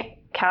that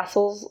make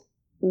castles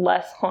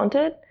less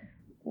haunted?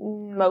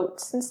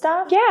 Moats and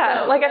stuff?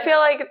 Yeah, like, I feel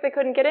like they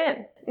couldn't get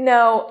in.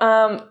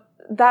 No,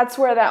 that's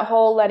where that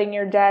whole letting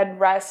your dead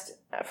rest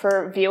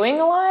for viewing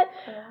a lot.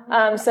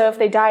 So if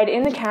they died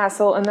in the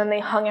castle and then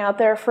they hung out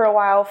there for a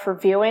while for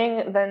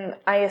viewing, then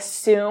I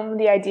assume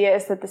the idea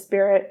is that the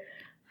spirit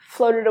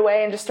floated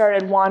away and just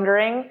started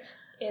wandering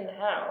in the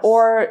house.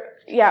 Or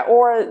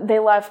they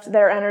left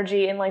their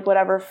energy in, like,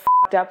 whatever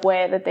fucked up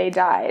way that they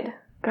died.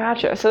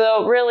 Gotcha.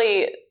 So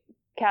really,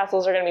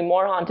 castles are going to be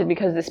more haunted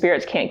because the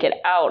spirits can't get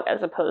out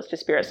as opposed to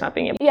spirits not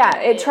being able to. Yeah,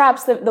 it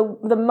traps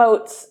the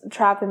moats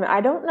trap them.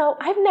 I don't know.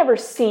 I've never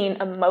seen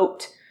a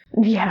moat.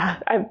 Yeah,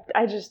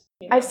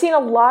 I've seen a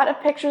lot of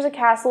pictures of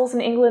castles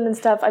in England and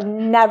stuff. I've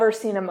never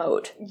seen a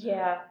moat.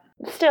 Yeah.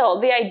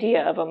 Still, the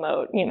idea of a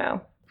moat, you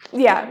know.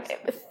 Yeah,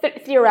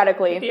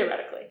 theoretically.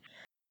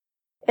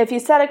 If you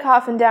set a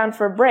coffin down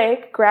for a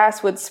break,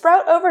 grass would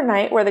sprout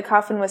overnight where the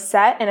coffin was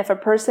set, and if a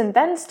person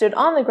then stood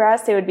on the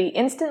grass, they would be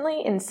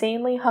instantly,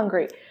 insanely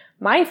hungry.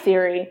 My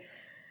theory,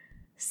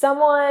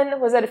 someone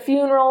was at a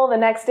funeral, the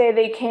next day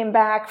they came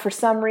back for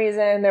some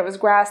reason, there was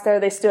grass there,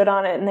 they stood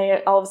on it, and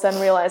they all of a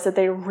sudden realized that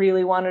they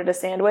really wanted a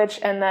sandwich,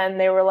 and then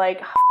they were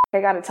like, I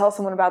gotta tell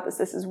someone about this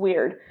is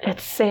weird.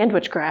 It's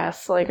sandwich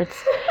grass, like,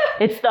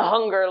 it's the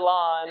hunger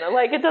lawn.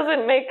 Like, it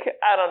doesn't make,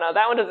 I don't know,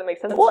 that one doesn't make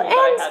sense. Well,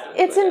 and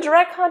it's in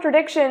direct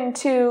contradiction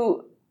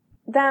to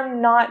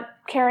them not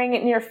carrying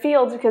it near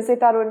fields because they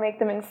thought it would make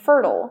them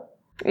infertile.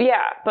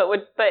 Yeah, but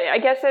I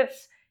guess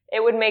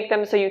it would make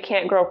them so you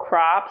can't grow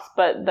crops,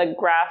 but the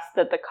grass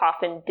that the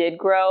coffin did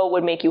grow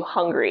would make you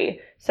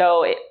hungry.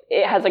 So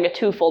it has, like, a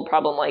twofold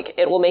problem. Like,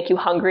 it will make you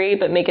hungry,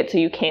 but make it so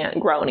you can't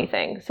grow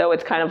anything. So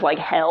it's kind of like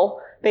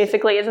hell,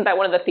 basically. Isn't that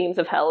one of the themes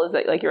of hell, is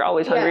that, like, you're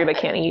always hungry but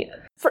can't eat?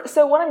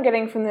 So what I'm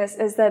getting from this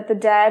is that the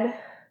dead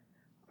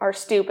are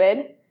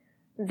stupid,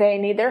 they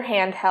need their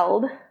hand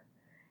held,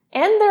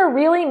 and they're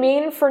really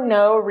mean for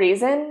no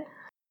reason.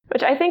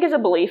 Which I think is a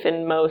belief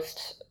in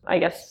most, I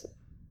guess,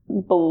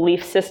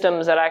 belief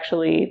systems that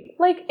actually...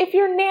 Like, if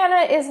your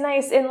Nana is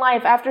nice in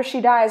life after she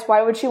dies,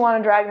 why would she want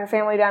to drag her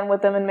family down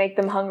with them and make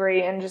them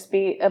hungry and just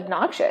be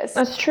obnoxious?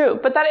 That's true.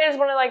 But that is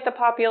one of, like,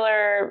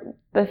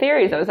 the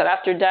theories, though, is that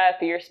after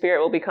death, your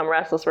spirit will become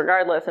restless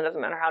regardless, and it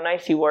doesn't matter how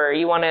nice you were.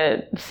 You want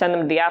to send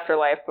them to the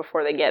afterlife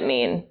before they get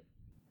mean.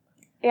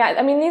 Yeah,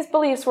 I mean, these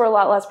beliefs were a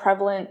lot less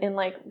prevalent in,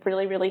 like,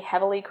 really, really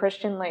heavily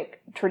Christian,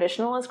 like,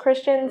 traditionalist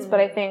Christians, but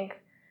I think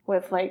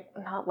with, like,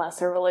 not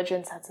lesser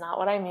religions, that's not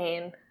what I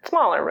mean.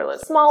 Smaller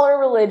religions. Smaller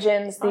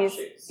religions, these...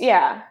 Offshoots.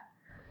 Yeah.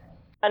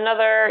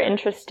 Another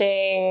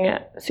interesting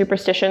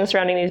superstition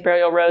surrounding these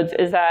burial roads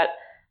is that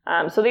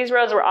so these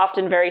roads were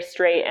often very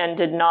straight and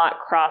did not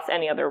cross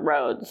any other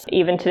roads.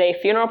 Even today,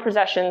 funeral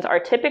processions are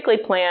typically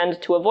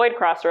planned to avoid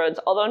crossroads,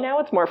 although now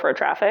it's more for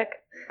traffic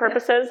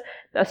purposes.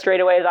 A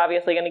straightaway is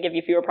obviously going to give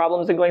you fewer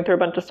problems than going through a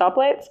bunch of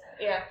stoplights.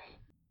 Yeah.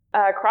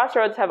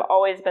 Crossroads have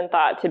always been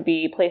thought to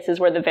be places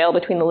where the veil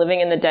between the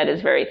living and the dead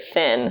is very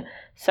thin.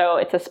 So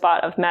it's a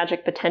spot of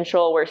magic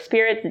potential where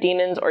spirits,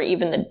 demons, or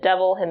even the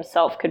devil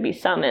himself could be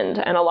summoned.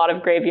 And a lot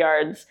of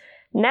graveyards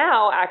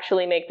now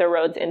actually make their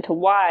roads into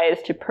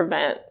Ys to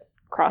prevent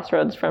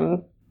crossroads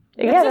from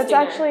existing. Yeah, that's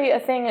actually a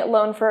thing at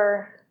Lone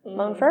Fir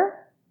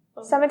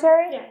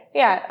Cemetery?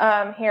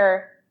 Yeah,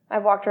 here.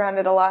 I've walked around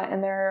it a lot,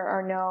 and there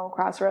are no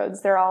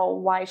crossroads. They're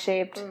all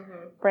Y-shaped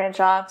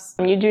branch-offs.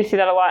 You do see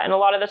that a lot, and a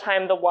lot of the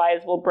time the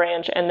Ys will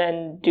branch and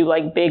then do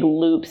like big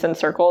loops and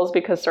circles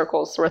because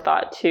circles were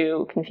thought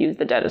to confuse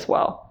the dead as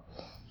well.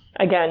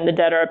 Again, the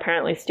dead are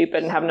apparently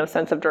stupid and have no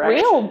sense of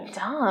direction. Real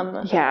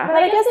dumb. Yeah. But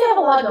I guess they have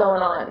a lot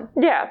going on.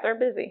 Yeah, they're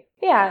busy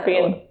Yeah.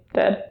 being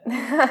dead.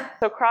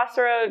 So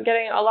Crossroad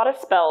getting a lot of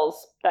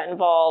spells that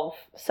involve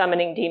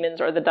summoning demons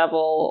or the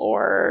devil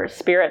or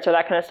spirits or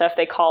that kind of stuff.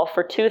 They call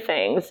for two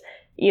things,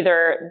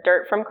 either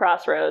dirt from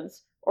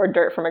crossroads or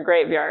dirt from a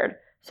graveyard.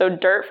 So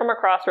dirt from a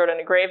crossroad and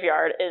a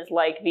graveyard is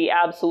like the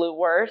absolute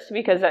worst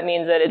because that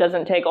means that it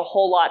doesn't take a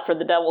whole lot for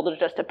the devil to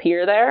just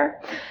appear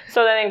there.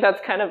 So I think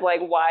that's kind of like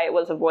why it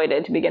was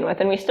avoided to begin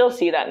with. And we still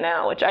see that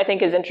now, which I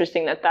think is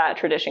interesting that that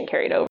tradition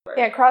carried over.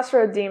 Yeah,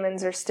 crossroad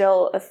demons are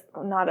still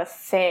not a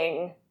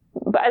thing.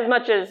 But as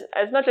much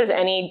as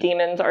any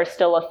demons are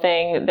still a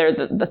thing, they're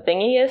the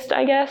thingiest,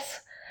 I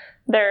guess.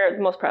 They're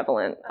the most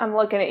prevalent. I'm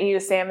looking at you,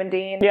 Sam and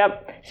Dean.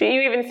 Yep. So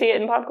you even see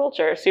it in pop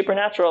culture.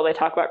 Supernatural, they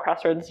talk about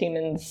crossroads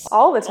demons.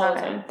 All the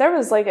time. There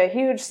was like a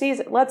huge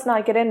season. Let's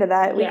not get into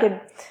that.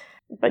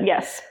 But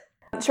yes.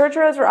 Church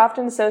roads were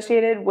often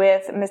associated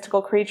with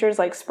mystical creatures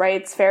like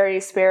sprites,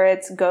 fairies,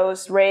 spirits,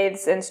 ghosts,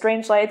 wraiths, and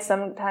strange lights,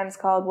 sometimes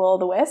called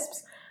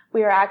will-o'-the-wisps.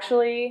 We are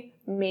actually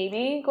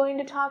maybe going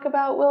to talk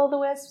about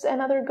will-o'-the-wisps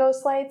and other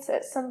ghost lights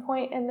at some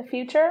point in the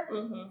future.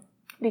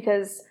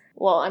 Because...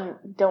 well, I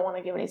don't want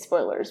to give any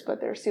spoilers,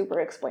 but they're super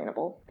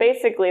explainable.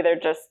 Basically, they're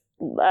just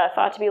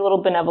thought to be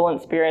little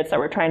benevolent spirits that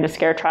were trying to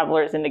scare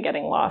travelers into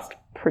getting lost,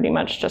 pretty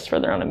much just for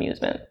their own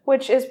amusement.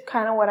 Which is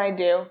kind of what I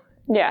do.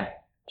 Yeah,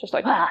 just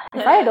like that.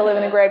 If I had to live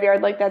in a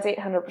graveyard, like that's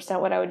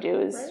 800% what I would do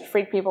is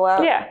freak people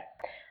out. Yeah.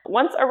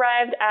 Once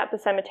arrived at the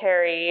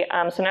cemetery,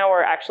 so now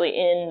we're actually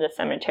in the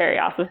cemetery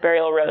off of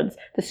burial roads,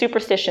 the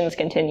superstitions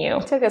continue.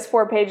 It took us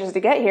 4 pages to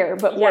get here,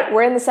 but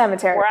we're in the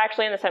cemetery. We're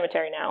actually in the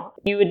cemetery now.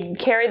 You would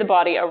carry the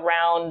body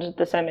around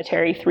the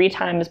cemetery 3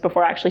 times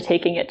before actually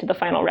taking it to the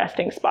final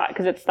resting spot,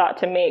 because it's thought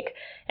to make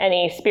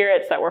any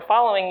spirits that were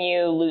following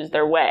you lose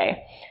their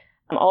way.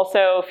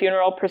 Also,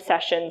 funeral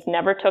processions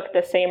never took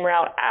the same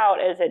route out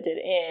as it did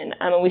in.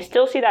 And we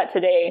still see that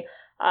today.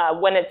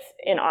 When it's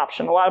an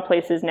option. A lot of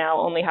places now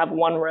only have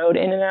one road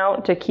in and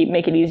out to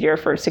make it easier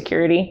for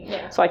security.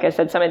 Yeah. So like I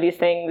said, some of these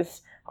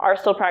things are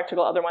still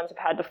practical. Other ones have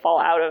had to fall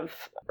out of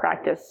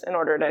practice in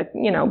order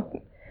to,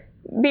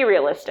 be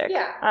realistic.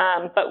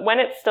 Yeah. But when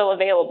it's still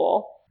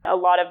available, a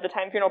lot of the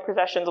time funeral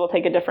processions will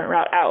take a different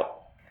route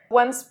out.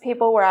 Once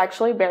people were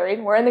actually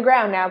buried, we're in the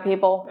ground now,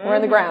 people. We're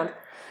in the ground.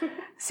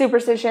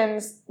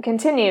 Superstitions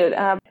continued.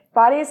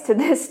 Bodies to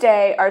this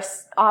day are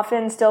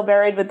often still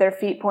buried with their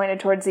feet pointed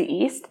towards the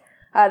east.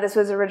 This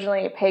was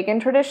originally a pagan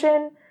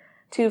tradition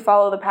to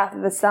follow the path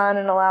of the sun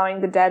and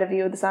allowing the dead a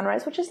view of the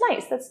sunrise, which is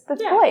nice. That's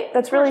polite.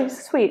 That's really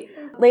sweet.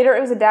 Later,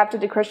 it was adapted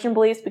to Christian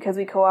beliefs because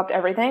we co-opt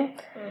everything.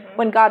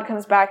 When God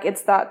comes back,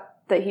 it's thought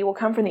that he will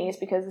come from the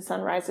east because the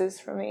sun rises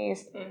from the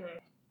east.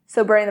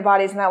 So burying the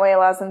bodies in that way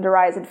allows them to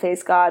rise and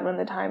face God when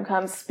the time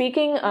comes.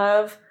 Speaking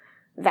of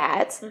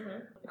that,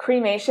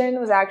 cremation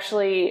was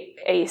actually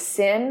a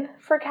sin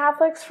for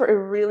Catholics for a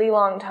really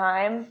long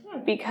time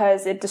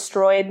because it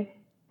destroyed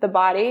the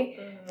body,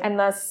 and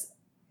thus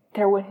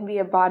there wouldn't be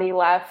a body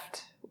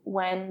left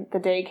when the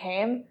day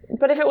came.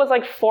 But if it was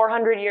like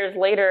 400 years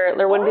later,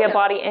 there wouldn't be a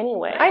body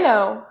anyway. I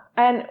know.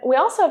 And we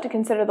also have to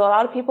consider that a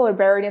lot of people are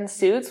buried in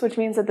suits, which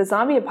means that the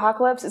zombie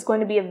apocalypse is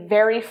going to be a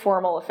very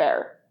formal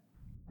affair.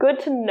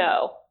 Good to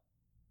know.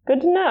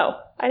 Good to know.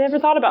 I never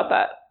thought about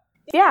that.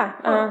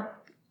 Yeah.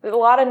 There's a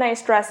lot of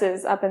nice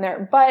dresses up in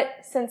there. But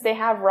since they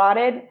have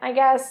rotted, I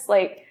guess,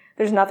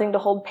 there's nothing to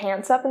hold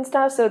pants up and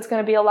stuff, so it's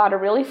going to be a lot of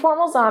really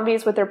formal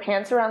zombies with their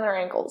pants around their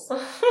ankles.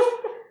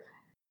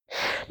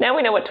 Now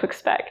we know what to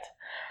expect.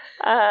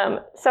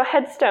 So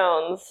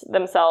headstones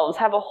themselves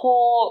have a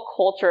whole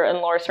culture and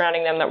lore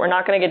surrounding them that we're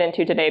not going to get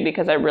into today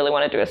because I really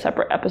want to do a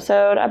separate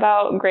episode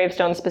about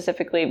gravestones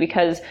specifically,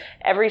 because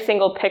every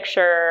single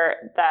picture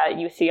that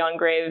you see on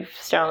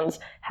gravestones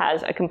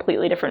has a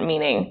completely different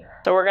meaning.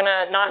 So we're going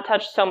to not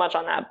touch so much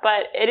on that,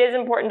 but it is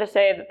important to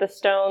say that the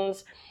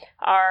stones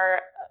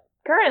are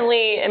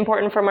currently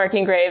important for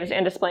marking graves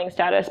and displaying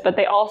status, but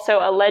they also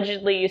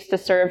allegedly used to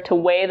serve to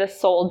weigh the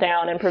soul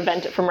down and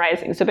prevent it from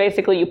rising. So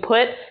basically you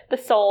put the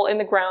soul in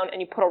the ground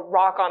and you put a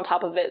rock on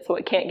top of it so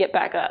it can't get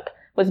back up,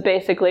 was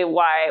basically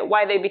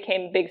why they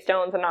became big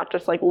stones and not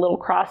just like little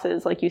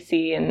crosses like you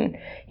see in,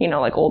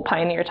 like old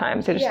pioneer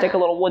times. They just stick a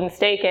little wooden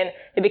stake in.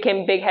 They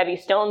became big heavy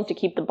stones to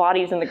keep the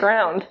bodies in the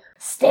ground.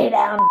 Stay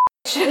down.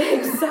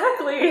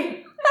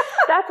 Exactly.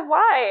 That's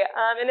why.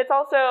 And it's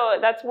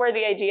also, that's where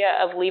the idea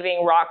of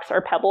leaving rocks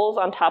or pebbles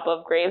on top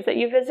of graves that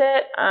you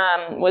visit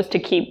was to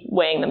keep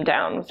weighing them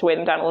down, to weigh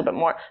them down a little bit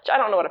more. Which I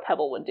don't know what a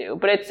pebble would do,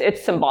 but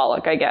it's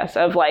symbolic, I guess,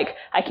 of like,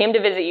 I came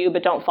to visit you,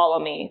 but don't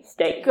follow me.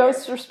 Stay.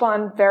 Ghosts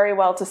respond very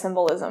well to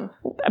symbolism.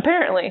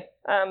 Apparently.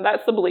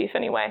 That's the belief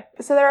anyway.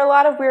 So there are a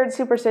lot of weird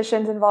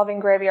superstitions involving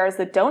graveyards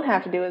that don't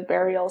have to do with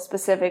burial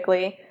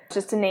specifically.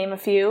 Just to name a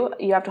few,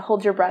 you have to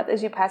hold your breath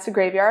as you pass a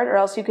graveyard, or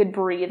else you could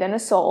breathe in a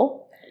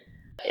soul.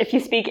 If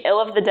you speak ill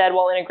of the dead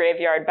while in a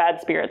graveyard,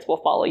 bad spirits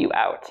will follow you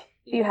out.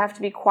 You have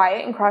to be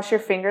quiet and cross your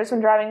fingers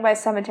when driving by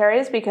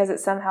cemeteries because it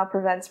somehow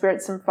prevents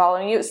spirits from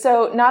following you.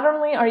 So not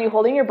only are you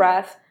holding your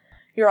breath,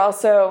 you're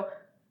also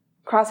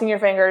crossing your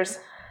fingers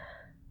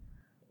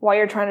while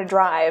you're trying to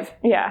drive.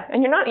 Yeah,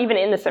 and you're not even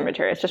in the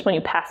cemetery. It's just when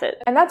you pass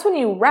it. And that's when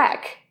you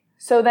wreck.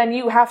 So then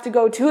you have to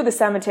go to the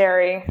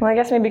cemetery. Well, I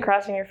guess maybe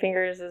crossing your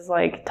fingers is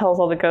like, tells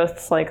all the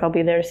ghosts, like, I'll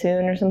be there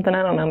soon or something.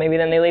 I don't know. Maybe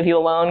then they leave you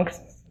alone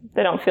because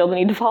they don't feel the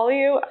need to follow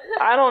you.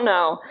 I don't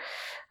know.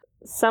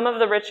 Some of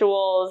the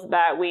rituals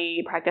that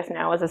we practice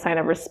now as a sign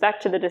of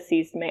respect to the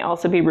deceased may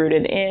also be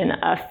rooted in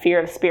a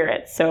fear of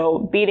spirits.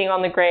 So beating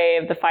on the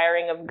grave, the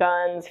firing of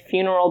guns,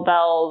 funeral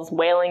bells,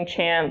 wailing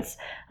chants,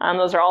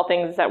 those are all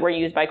things that were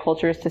used by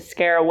cultures to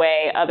scare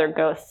away other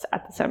ghosts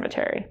at the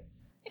cemetery.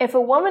 If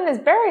a woman is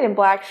buried in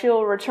black, she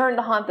will return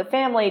to haunt the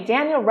family.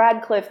 Daniel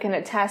Radcliffe can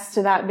attest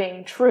to that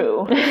being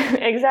true.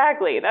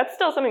 Exactly. That's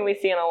still something we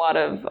see in a lot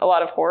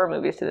of horror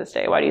movies to this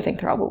day. Why do you think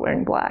they're all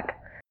wearing black?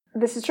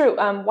 This is true.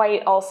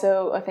 White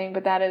also a thing,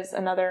 but that is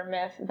another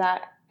myth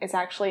that is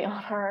actually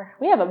on our...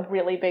 We have a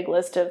really big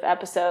list of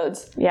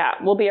episodes. Yeah,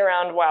 we'll be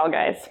around a while,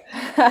 guys.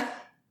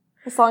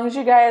 As long as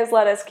you guys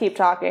let us keep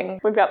talking.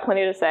 We've got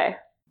plenty to say.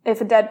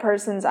 If a dead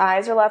person's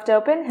eyes are left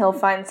open, he'll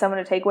find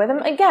someone to take with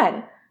him.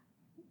 Again,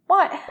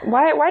 what?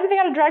 Why do they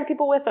gotta drag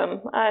people with them?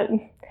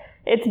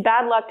 It's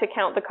bad luck to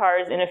count the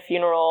cars in a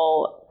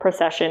funeral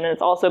procession, and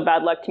it's also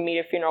bad luck to meet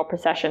a funeral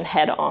procession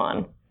head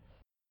on.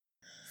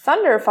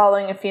 Thunder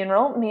following a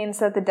funeral means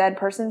that the dead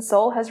person's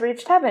soul has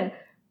reached heaven.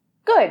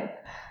 Good.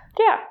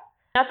 Yeah.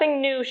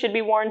 Nothing new should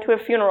be worn to a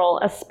funeral,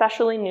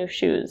 especially new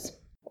shoes.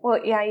 Well,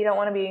 yeah, you don't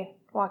want to be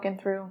walking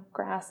through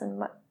grass and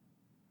mud.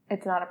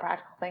 It's not a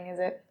practical thing, is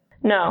it?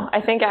 No,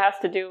 I think it has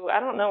to do, I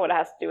don't know what it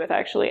has to do with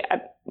actually.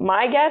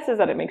 My guess is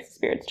that it makes the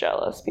spirits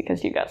jealous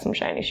because you got some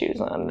shiny shoes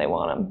on and they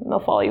want them. And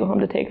they'll follow you home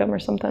to take them or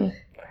something.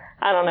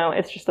 I don't know.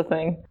 It's just a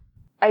thing.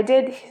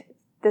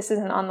 This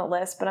isn't on the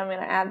list, but I'm going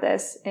to add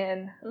this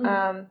in.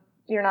 Mm-hmm.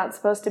 You're not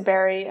supposed to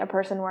bury a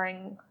person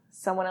wearing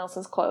someone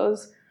else's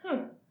clothes.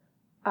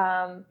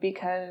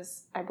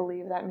 Because I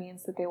believe that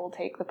means that they will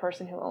take the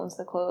person who owns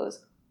the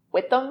clothes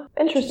with them.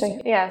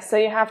 Interesting. Yeah, so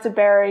you have to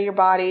bury your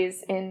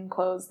bodies in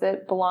clothes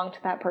that belonged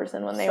to that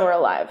person when they were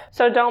alive.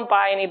 So don't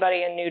buy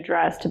anybody a new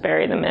dress to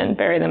bury them in.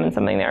 Bury them in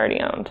something they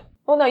already owned.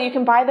 Well, no, you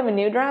can buy them a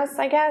new dress,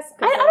 I guess.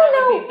 I don't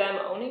know. Would be them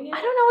owning it?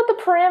 I don't know what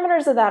the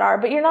parameters of that are,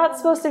 but you're not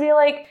supposed to be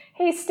like,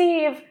 hey,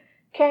 Steve,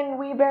 can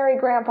we bury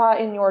Grandpa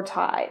in your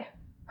tie?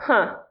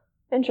 Huh.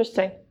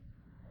 Interesting.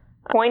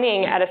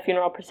 Pointing at a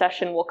funeral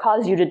procession will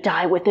cause you to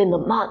die within the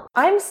month.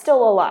 I'm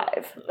still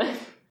alive.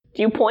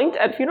 Do you point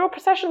at funeral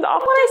processions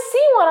often? When I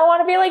see one, I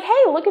want to be like,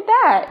 hey, look at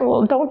that.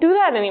 Well, don't do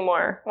that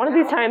anymore. One of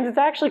these times, it's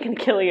actually going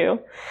to kill you.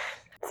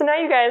 So now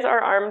you guys are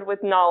armed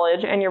with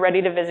knowledge and you're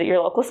ready to visit your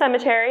local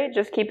cemetery.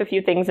 Just keep a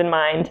few things in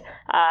mind.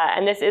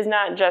 And this is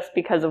not just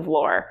because of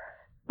lore,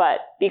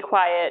 but be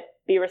quiet,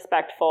 be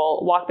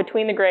respectful, walk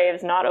between the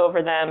graves, not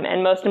over them,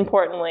 and most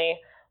importantly,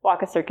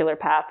 walk a circular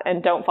path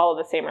and don't follow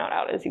the same route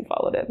out as you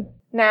followed it.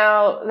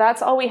 Now,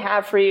 that's all we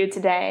have for you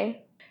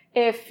today.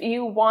 If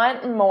you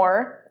want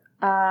more,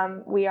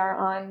 we are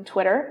on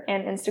Twitter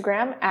and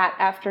Instagram at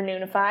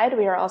Afternoonified.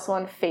 We are also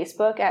on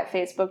Facebook at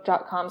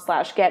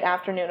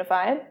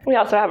facebook.com/getafternoonified. We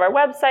also have our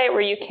website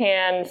where you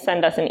can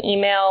send us an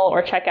email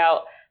or check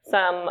out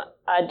some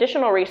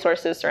additional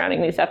resources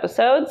surrounding these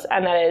episodes,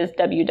 and that is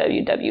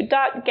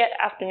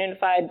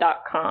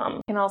www.getafternoonified.com.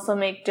 You can also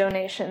make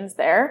donations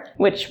there,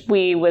 which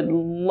we would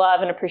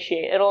love and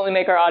appreciate. It'll only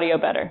make our audio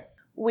better.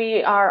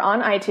 We are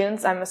on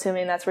iTunes. I'm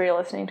assuming that's where you're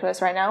listening to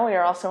us right now. We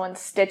are also on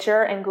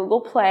Stitcher and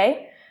Google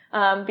Play.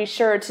 Be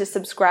sure to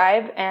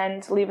subscribe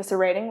and leave us a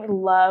rating. We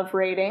love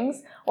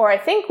ratings. Or I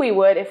think we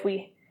would if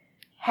we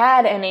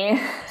had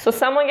any. So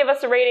someone give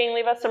us a rating,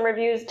 leave us some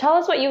reviews. Tell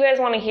us what you guys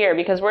want to hear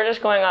because we're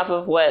just going off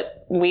of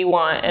what we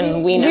want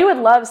and we know. We would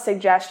love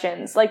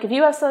suggestions. Like if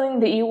you have something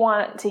that you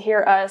want to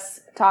hear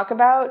us talk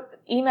about,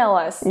 email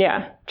us.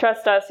 Yeah.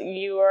 Trust us,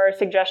 your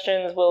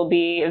suggestions will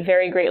be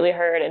very greatly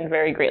heard and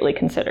very greatly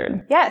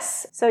considered.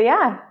 Yes. So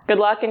yeah. Good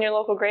luck in your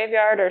local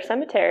graveyard or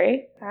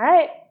cemetery. All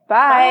right.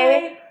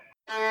 Bye.